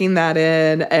Barbie taking that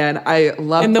in, and I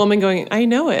love, and the woman going, I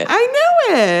know it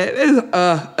is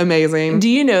amazing. Do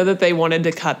you know that they wanted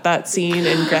to cut that scene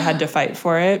and had to fight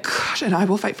for it? Gosh, and I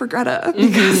will fight for Greta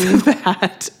because of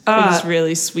that. It was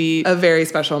really sweet. A very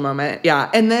special moment. Yeah.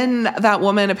 And then that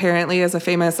woman apparently is a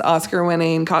famous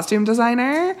Oscar-winning costume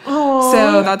designer. Aww.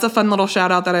 So that's a fun little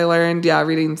shout out that I learned,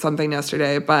 reading something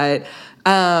yesterday. But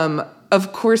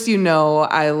of course,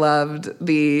 I loved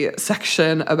the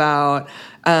section about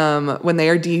when they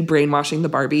are de-brainwashing the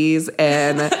Barbies,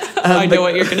 and I know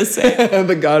what you're going to say.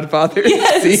 The Godfather.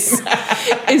 Yes.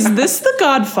 Is this The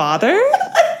Godfather?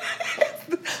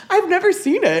 I've never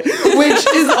seen it, which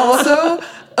is also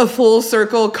a full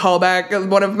circle callback.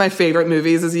 One of my favorite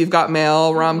movies is You've Got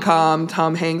Mail, rom-com,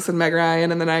 Tom Hanks and Meg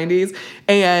Ryan in the 90s.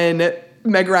 And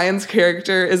Meg Ryan's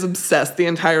character is obsessed the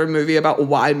entire movie about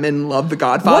why men love The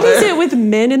Godfather. What is it with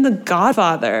men in The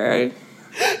Godfather?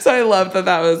 So I love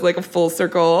that was like a full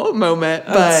circle moment.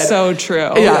 But that's so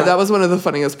true. Yeah, that was one of the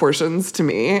funniest portions to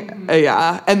me.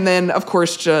 Yeah. And then, of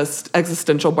course, just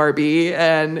existential Barbie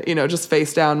and, just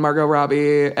face down Margot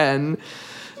Robbie. And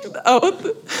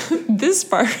this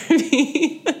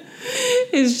Barbie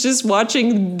is just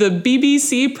watching the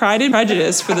BBC Pride and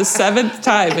Prejudice for the 7th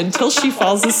time until she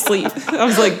falls asleep. I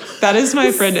was like, that is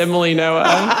my friend Emily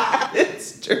Noah.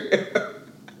 It's true.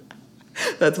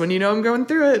 That's when I'm going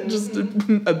through it. Just a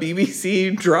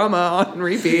BBC drama on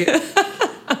repeat.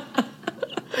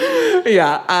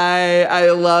 Yeah, I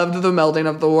loved the melding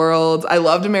of the worlds. I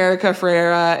loved America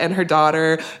Ferrera and her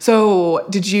daughter. So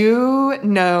did you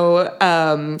know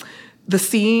the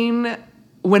scene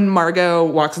when Margot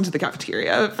walks into the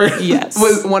cafeteria Yes.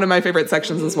 was one of my favorite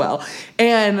sections as well.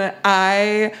 And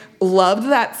I loved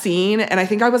that scene. And I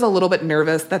think I was a little bit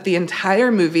nervous that the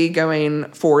entire movie going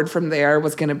forward from there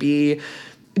was going to be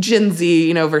Gen Z,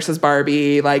 you know, versus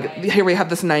Barbie. Like, here we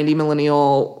have this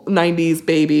 90s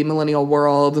baby millennial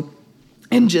world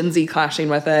and Gen Z clashing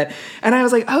with it. And I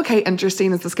was like, okay,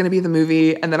 interesting. Is this going to be the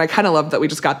movie? And then I kind of loved that we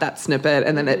just got that snippet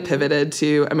and then it pivoted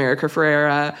to America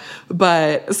Ferrera.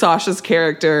 But Sasha's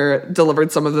character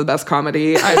delivered some of the best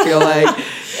comedy, I feel like.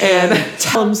 And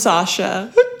Tell him,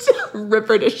 Sasha. Rip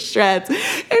her to shreds.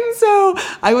 And so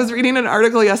I was reading an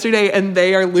article yesterday and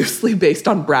they are loosely based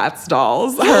on Bratz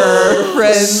dolls. Her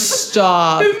friends.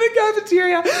 Stop. In the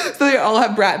cafeteria. So they all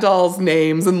have Brat dolls'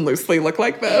 names and loosely look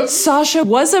like them. Sasha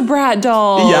was a Brat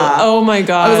doll. Yeah. Oh my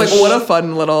gosh. I was like, what a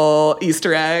fun little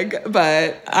Easter egg.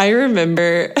 But I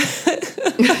remember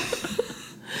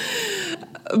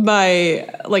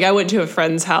I went to a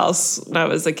friend's house when I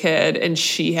was a kid and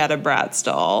she had a Bratz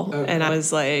doll. Okay. And I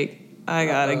was like, I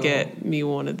gotta get me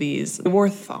one of these. They wore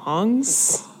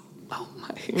thongs. Oh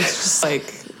my. It was just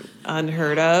like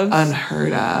unheard of.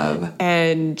 Unheard of.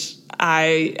 And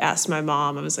I asked my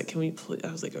mom, I was like, can we please?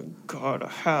 I was like, I gotta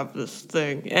have this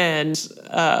thing. And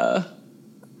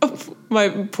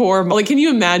my poor mom, like, can you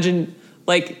imagine,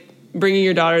 like, bringing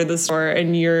your daughter to the store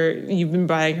and you've been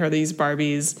buying her these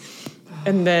Barbies,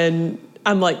 and then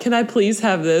I'm like, can I please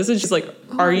have this? And she's like,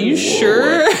 are you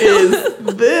sure? What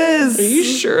is this? Are you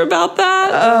sure about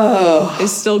that? Oh. I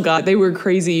still got, they were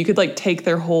crazy. You could, like, take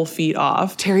their whole feet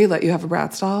off. Terry let you have a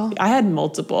Bratz doll? I had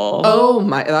multiple. Oh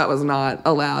my, that was not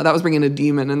allowed. That was bringing a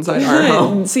demon inside our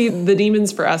home. See, the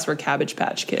demons for us were Cabbage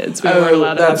Patch Kids. We weren't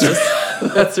allowed to have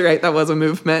this. That's right. That was a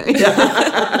movement.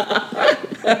 Yeah.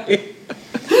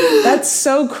 That's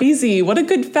so crazy. What a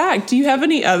good fact. Do you have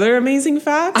any other amazing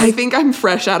facts? I think I'm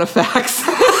fresh out of facts.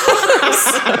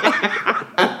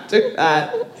 After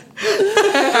that.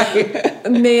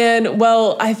 Man,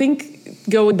 well, I think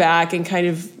going back and kind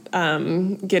of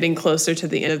getting closer to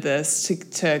the end of this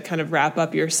to kind of wrap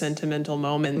up your sentimental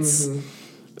moments,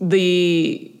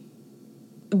 the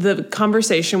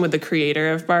conversation with the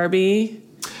creator of Barbie.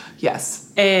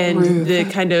 Yes. And Ruth. the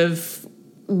kind of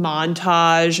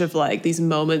montage of, like, these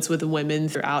moments with women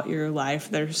throughout your life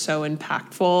that are so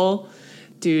impactful,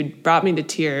 dude, brought me to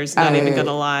tears, not even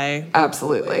gonna lie.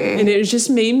 Absolutely. And it just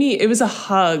made me, it was a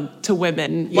hug to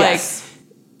women. Yes.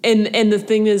 Like, and the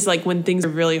thing is, like, when things are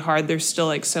really hard, there's still,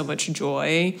 like, so much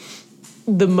joy.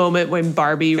 The moment when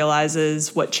Barbie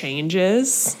realizes what change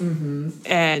is,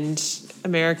 and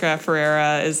America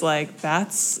Ferrera is like,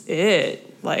 that's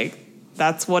it. Like,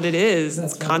 that's what it is.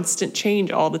 It's constant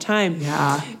change all the time.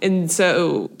 Yeah. And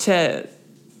so to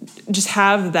just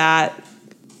have that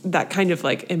kind of,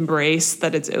 like, embrace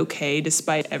that it's okay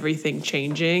despite everything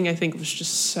changing, I think was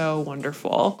just so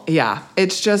wonderful. Yeah.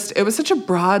 It was such a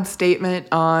broad statement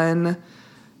on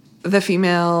the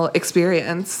female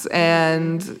experience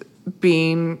and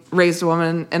being raised a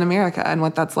woman in America and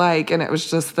what that's like. And it was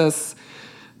just this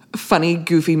funny,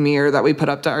 goofy mirror that we put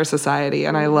up to our society,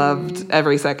 and I loved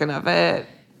every second of it.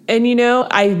 And, you know,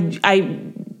 I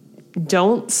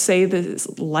don't say this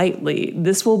lightly.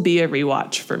 This will be a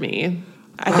rewatch for me.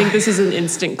 I think this is an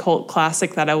instant cult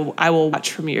classic that I will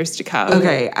watch from years to come.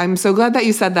 Okay, I'm so glad that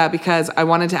you said that, because I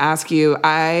wanted to ask you,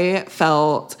 I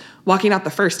felt, walking out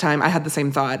the first time, I had the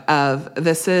same thought of,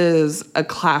 this is a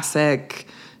classic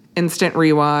instant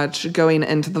rewatch going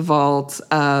into the vault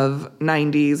of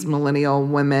 90s millennial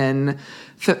women.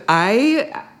 So I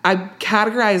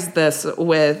categorize this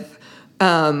with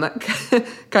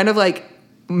kind of like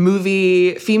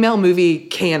female movie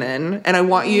canon, and I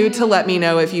want you to let me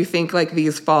know if you think, like,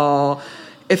 these qualify.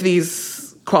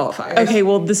 Okay,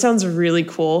 well, this sounds really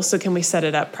cool. So can we set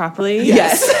it up properly?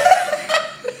 Yes.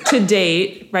 To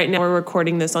date, right now we're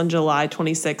recording this on July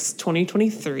 26,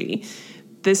 2023.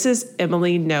 This is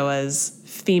Emily Noah's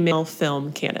female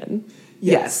film canon.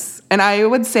 Yes. And I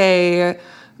would say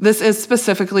this is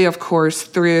specifically, of course,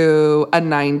 through a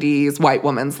 90s white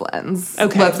woman's lens.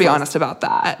 Okay. Let's be honest about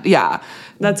that. Yeah.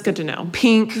 That's good to know.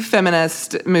 Pink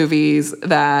feminist movies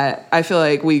that I feel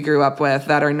like we grew up with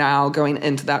that are now going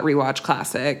into that rewatch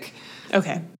classic.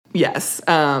 Okay. Yes.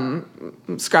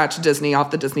 Scratch Disney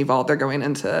off the Disney vault. They're going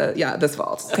into, this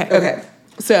vault. Okay.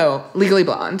 So, Legally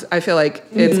Blonde. I feel like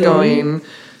it's going...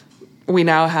 We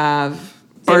now have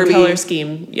Barbie. Same color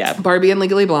scheme, yeah. Barbie and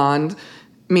Legally Blonde.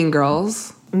 Mean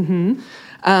Girls.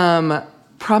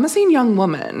 Promising Young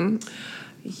Woman.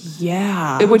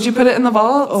 Yeah. Would you put it in the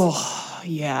vault? Oh,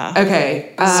 yeah.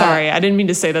 Okay. Sorry, I didn't mean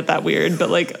to say that weird, but,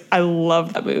 like, I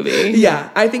love that movie. Yeah,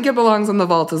 I think it belongs in the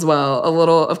vault as well. A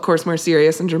little, of course, more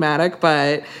serious and dramatic,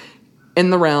 but in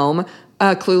the realm.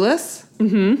 Clueless.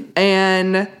 Mm-hmm.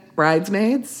 And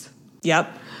Bridesmaids.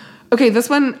 Yep. Okay, this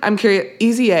one, I'm curious.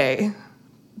 Easy A.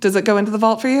 Does it go into the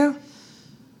vault for you?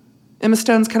 Emma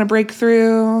Stone's kind of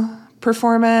breakthrough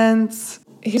performance.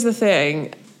 Here's the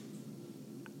thing.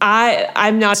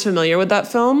 I'm not familiar with that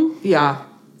film. Yeah.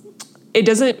 It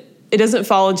doesn't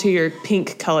fall into your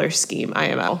pink color scheme,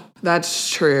 IMO. That's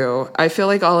true. I feel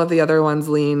like all of the other ones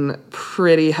lean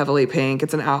pretty heavily pink.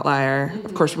 It's an outlier.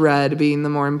 Of course, red being the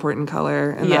more important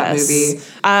color in that movie.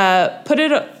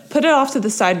 Put it off to the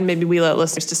side and maybe we let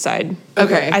listeners decide.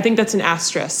 Okay. I think that's an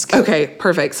asterisk. Okay,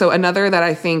 perfect. So another that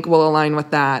I think will align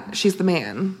with that, She's the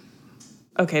Man.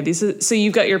 Okay, so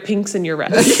you've got your pinks and your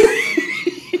reds.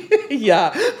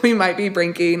 Yeah, we might be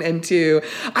breaking into...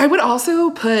 I would also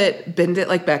put Bend It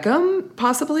Like Beckham,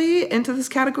 possibly, into this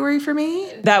category for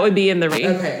me. That would be in the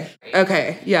ring.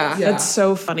 Okay, yeah. That's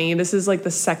so funny. This is like the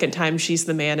second time She's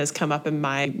the Man has come up in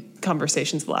my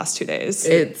conversations the last 2 days.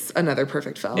 It's another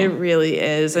perfect film. It really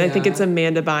is. And I think it's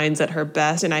Amanda Bynes at her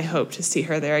best, and I hope to see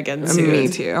her there again soon. Me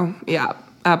too. Yeah,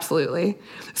 absolutely.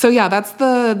 So yeah, that's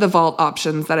the vault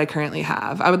options that I currently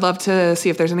have. I would love to see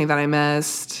if there's any that I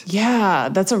missed. Yeah,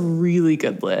 that's a really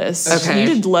good list. Okay.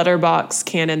 You did letterbox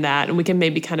canon that, and we can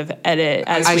maybe kind of edit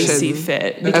as we see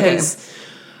fit. Because,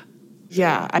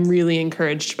 yeah, I'm really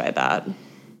encouraged by that.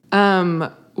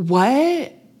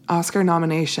 What Oscar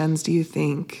nominations do you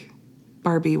think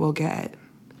Barbie will get?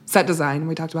 Set design,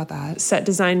 we talked about that. Set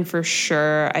design for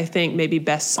sure. I think maybe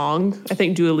best song. I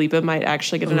think Dua Lipa might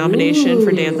actually get a nomination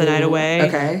for Dance the Night Away.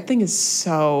 Okay. That thing is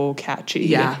so catchy.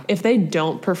 Yeah. If they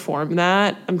don't perform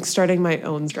that, I'm starting my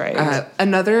own strike.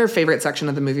 Another favorite section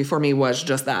of the movie for me was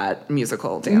just that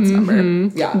musical dance number.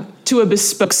 Yeah. To a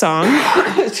bespoke song.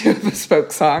 To a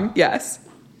bespoke song, yes.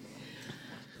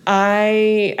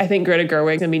 I think Greta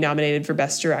Gerwig is going to be nominated for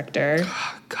Best Director.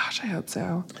 Oh, gosh, I hope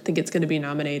so. I think it's going to be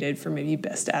nominated for maybe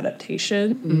Best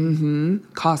Adaptation.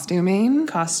 Mm-hmm. Costuming.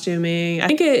 I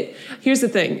think here's the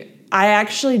thing. I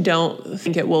actually don't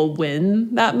think it will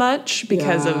win that much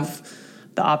because of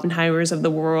the Oppenheimers of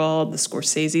the world, the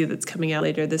Scorsese that's coming out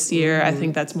later this year. I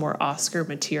think that's more Oscar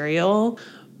material.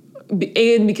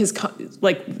 And because,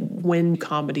 when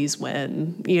comedies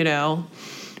win,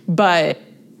 But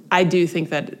I do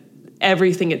think that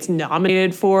everything it's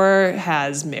nominated for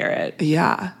has merit.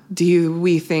 Yeah.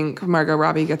 We think Margot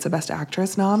Robbie gets a Best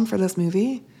Actress nom for this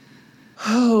movie?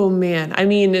 Oh, man. I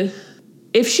mean,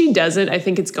 if she doesn't, I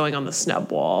think it's going on the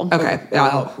snub wall. Okay.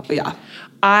 Yeah.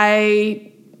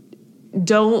 I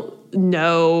don't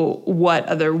know what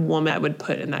other woman I would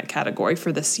put in that category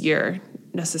for this year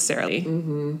necessarily.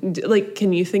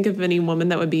 Can you think of any woman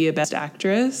that would be a Best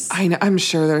Actress? I'm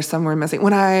sure there's somewhere missing.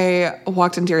 When I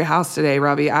walked into your house today,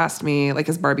 Robbie asked me,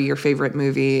 is Barbie your favorite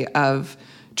movie of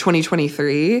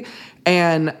 2023?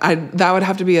 And that would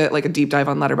have to be a deep dive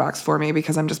on Letterboxd for me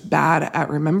because I'm just bad at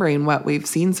remembering what we've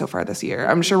seen so far this year.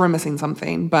 I'm sure we're missing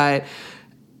something, but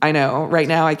I know right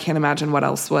now I can't imagine what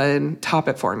else would top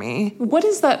it for me. What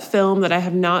is that film that I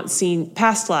have not seen?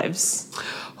 Past Lives.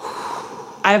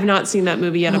 I have not seen that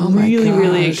movie yet. I'm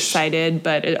really excited,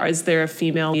 but is there a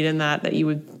female lead in that you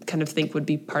would kind of think would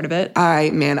be part of it?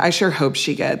 I sure hope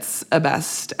she gets a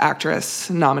Best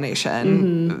Actress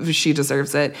nomination. She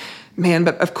deserves it. Man,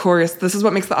 but of course, this is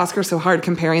what makes the Oscars so hard.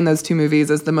 Comparing those two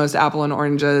movies is the most apple and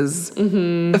oranges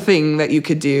thing that you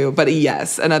could do. But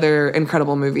yes, another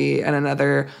incredible movie and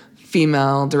another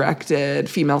female-directed,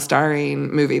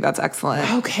 female-starring movie. That's excellent.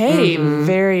 Okay.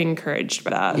 Very encouraged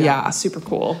by that. Yeah. Super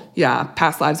cool. Yeah.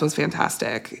 Past Lives was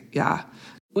fantastic. Yeah.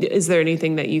 Is there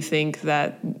anything that you think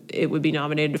that it would be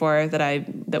nominated for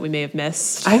that we may have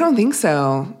missed? I don't think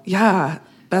so. Yeah.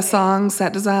 Best song,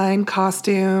 set design,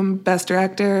 costume, best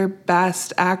director,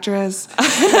 best actress.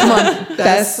 Come on,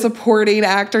 best supporting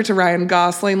actor to Ryan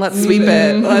Gosling. Let's sweep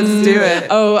it. Let's do it.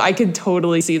 Oh, I could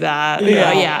totally see that.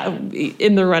 Yeah,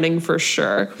 in the running for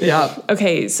sure. Yeah.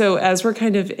 Okay, so as we're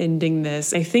kind of ending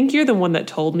this, I think you're the one that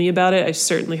told me about it. I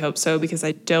certainly hope so because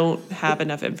I don't have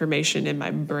enough information in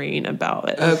my brain about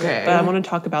it. Okay. But I want to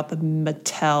talk about the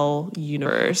Mattel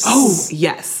universe. Oh,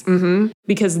 yes. Mm-hmm.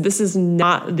 Because this is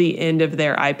not the end of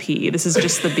their IP. This is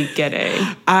just the beginning.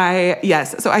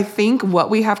 Yes. So I think what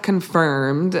we have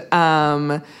confirmed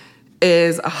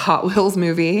is a Hot Wheels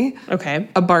movie. Okay.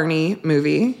 A Barney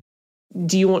movie.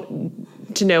 Do you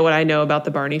want to know what I know about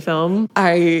the Barney film?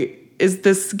 Is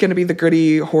this going to be the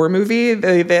gritty horror movie?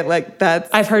 That's...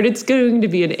 I've heard it's going to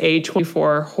be an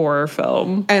A24 horror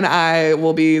film. And I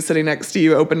will be sitting next to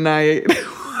you open night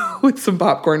with some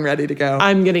popcorn ready to go.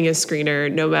 I'm getting a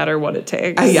screener no matter what it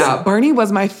takes. Yeah, Barney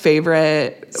was my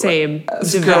favorite. Same.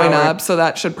 Growing up, so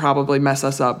that should probably mess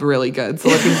us up really good. So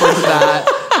looking forward to that.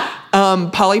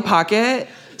 Polly Pocket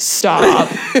Stop.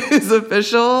 is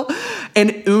official.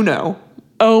 And Uno.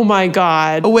 Oh my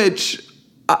God. Which,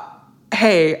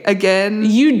 hey, again.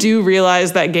 You do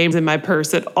realize that game's in my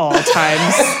purse at all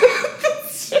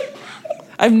times.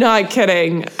 I'm not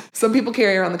kidding. Some people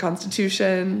carry around the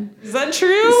Constitution. Is that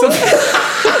true?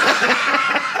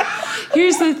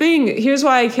 Here's the thing. Here's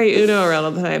why I carry Uno around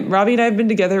all the time. Robbie and I have been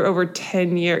together over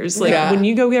 10 years. Like, when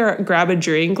you go grab a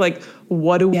drink, like,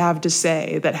 what do we have to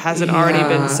say that hasn't already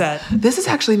been said? This is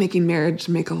actually making marriage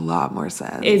make a lot more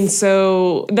sense. And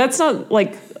so that's not,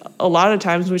 like, a lot of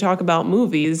times we talk about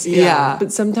movies. Yeah.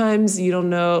 But sometimes you don't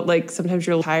know, like, sometimes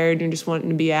you're tired and you're just wanting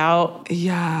to be out.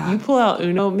 Yeah. You pull out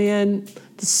Uno, man,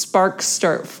 the sparks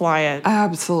start flying.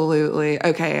 Absolutely.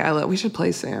 Okay, we should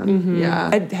play soon. Mm-hmm. Yeah.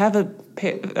 I'd have a...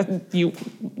 You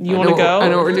want to go? I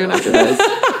know what we're doing after this.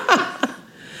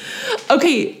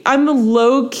 Okay, I'm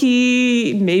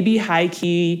low-key, maybe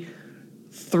high-key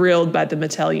thrilled by the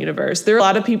Mattel universe. There are a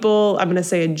lot of people, I'm going to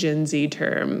say a Gen Z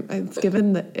term. It's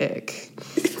given the ick.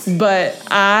 But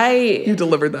You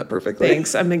delivered that perfectly.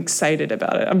 Thanks. I'm excited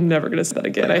about it. I'm never going to say that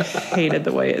again. I hated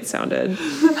the way it sounded.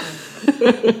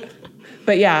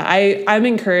 But yeah, I'm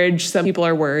encouraged. Some people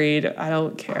are worried. I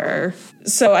don't care.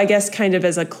 So I guess kind of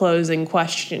as a closing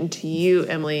question to you,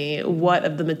 Emily, what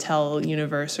of the Mattel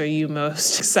universe are you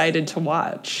most excited to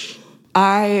watch?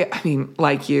 I mean,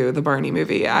 like you, the Barney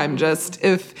movie. I'm just,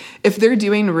 if they're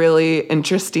doing really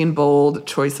interesting, bold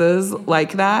choices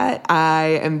like that,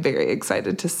 I am very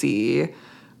excited to see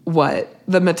what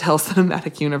the Mattel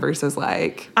cinematic universe is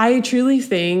like. I truly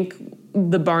think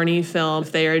the Barney film,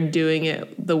 if they are doing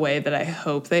it the way that I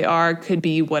hope they are, could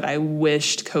be what I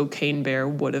wished Cocaine Bear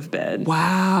would have been.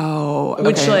 Wow.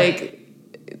 Which, okay.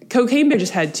 like, Cocaine Bear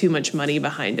just had too much money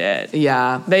behind it.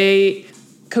 Yeah.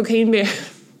 Cocaine Bear,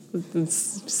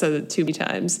 said it too many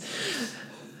times.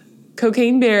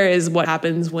 Cocaine Bear is what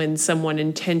happens when someone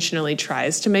intentionally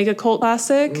tries to make a cult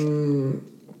classic.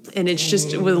 And it's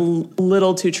just a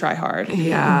little too try hard.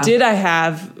 Yeah. Did I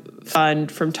have fun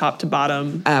from top to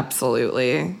bottom?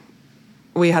 Absolutely.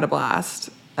 We had a blast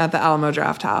at the Alamo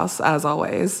Draft House, as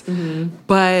always. Mm-hmm.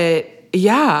 But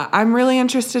yeah, I'm really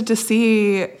interested to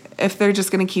see if they're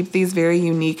just going to keep these very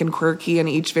unique and quirky and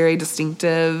each very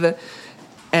distinctive.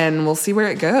 And we'll see where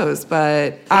it goes.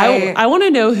 But I want to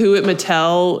know who at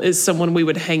Mattel is someone we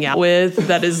would hang out with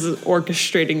that is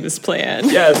orchestrating this plan.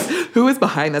 Yes. Who is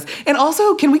behind this? And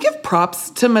also, can we give props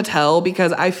to Mattel?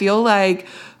 Because I feel like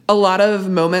a lot of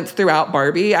moments throughout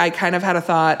Barbie, I kind of had a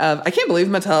thought of, I can't believe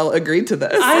Mattel agreed to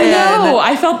this. I know.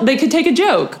 I felt they could take a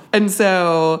joke. And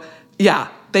so, yeah,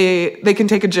 they can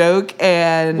take a joke.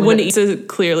 And when Issa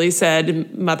clearly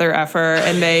said mother effer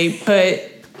and they put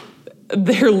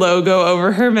their logo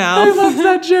over her mouth. I love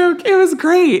that joke. It was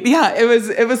great. Yeah,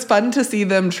 it was fun to see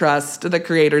them trust the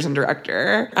creators and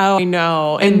director. Oh, I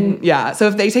know. And yeah, so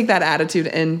if they take that attitude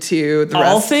into the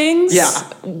all rest, things, yeah,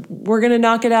 we're going to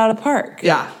knock it out of the park.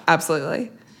 Yeah,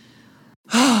 absolutely.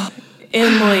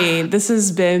 Emily, this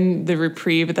has been the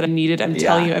reprieve that I needed. I'm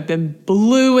telling you, I've been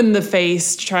blue in the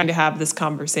face trying to have this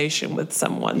conversation with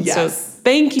someone. Yes. So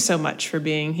thank you so much for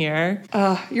being here.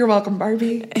 You're welcome,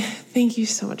 Barbie. Thank you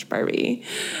so much, Barbie.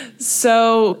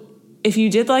 So if you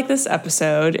did like this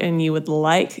episode and you would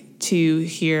like to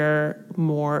hear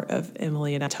more of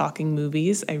Emily and I talking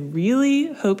movies, I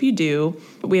really hope you do.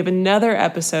 We have another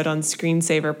episode on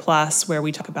Screensaver Plus where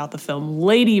we talk about the film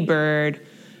Lady Bird,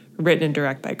 written and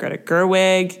directed by Greta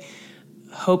Gerwig.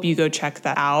 Hope you go check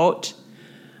that out.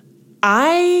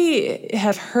 I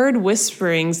have heard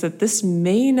whisperings that this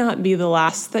may not be the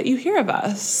last that you hear of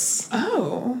us.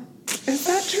 Oh, is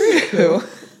that true?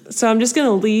 So I'm just going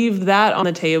to leave that on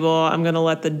the table. I'm going to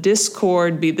let the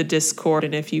Discord be the Discord.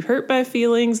 And if you hurt my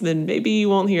feelings, then maybe you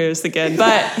won't hear us again.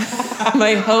 But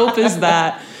my hope is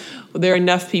that there are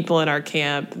enough people in our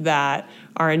camp that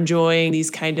are enjoying these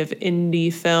kind of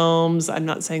indie films. I'm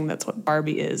not saying that's what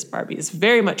Barbie is. Barbie is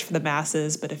very much for the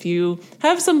masses. But if you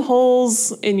have some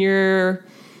holes in your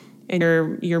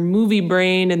movie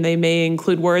brain, and they may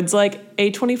include words like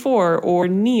A24 or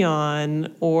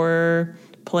neon or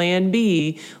Plan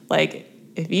B, like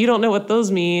if you don't know what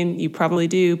those mean, you probably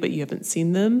do, but you haven't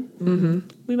seen them. Mm-hmm.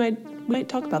 We might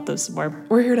talk about those some more.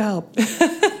 We're here to help.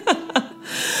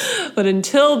 But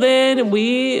until then,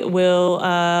 we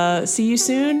will see you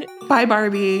soon. Bye,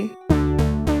 Barbie.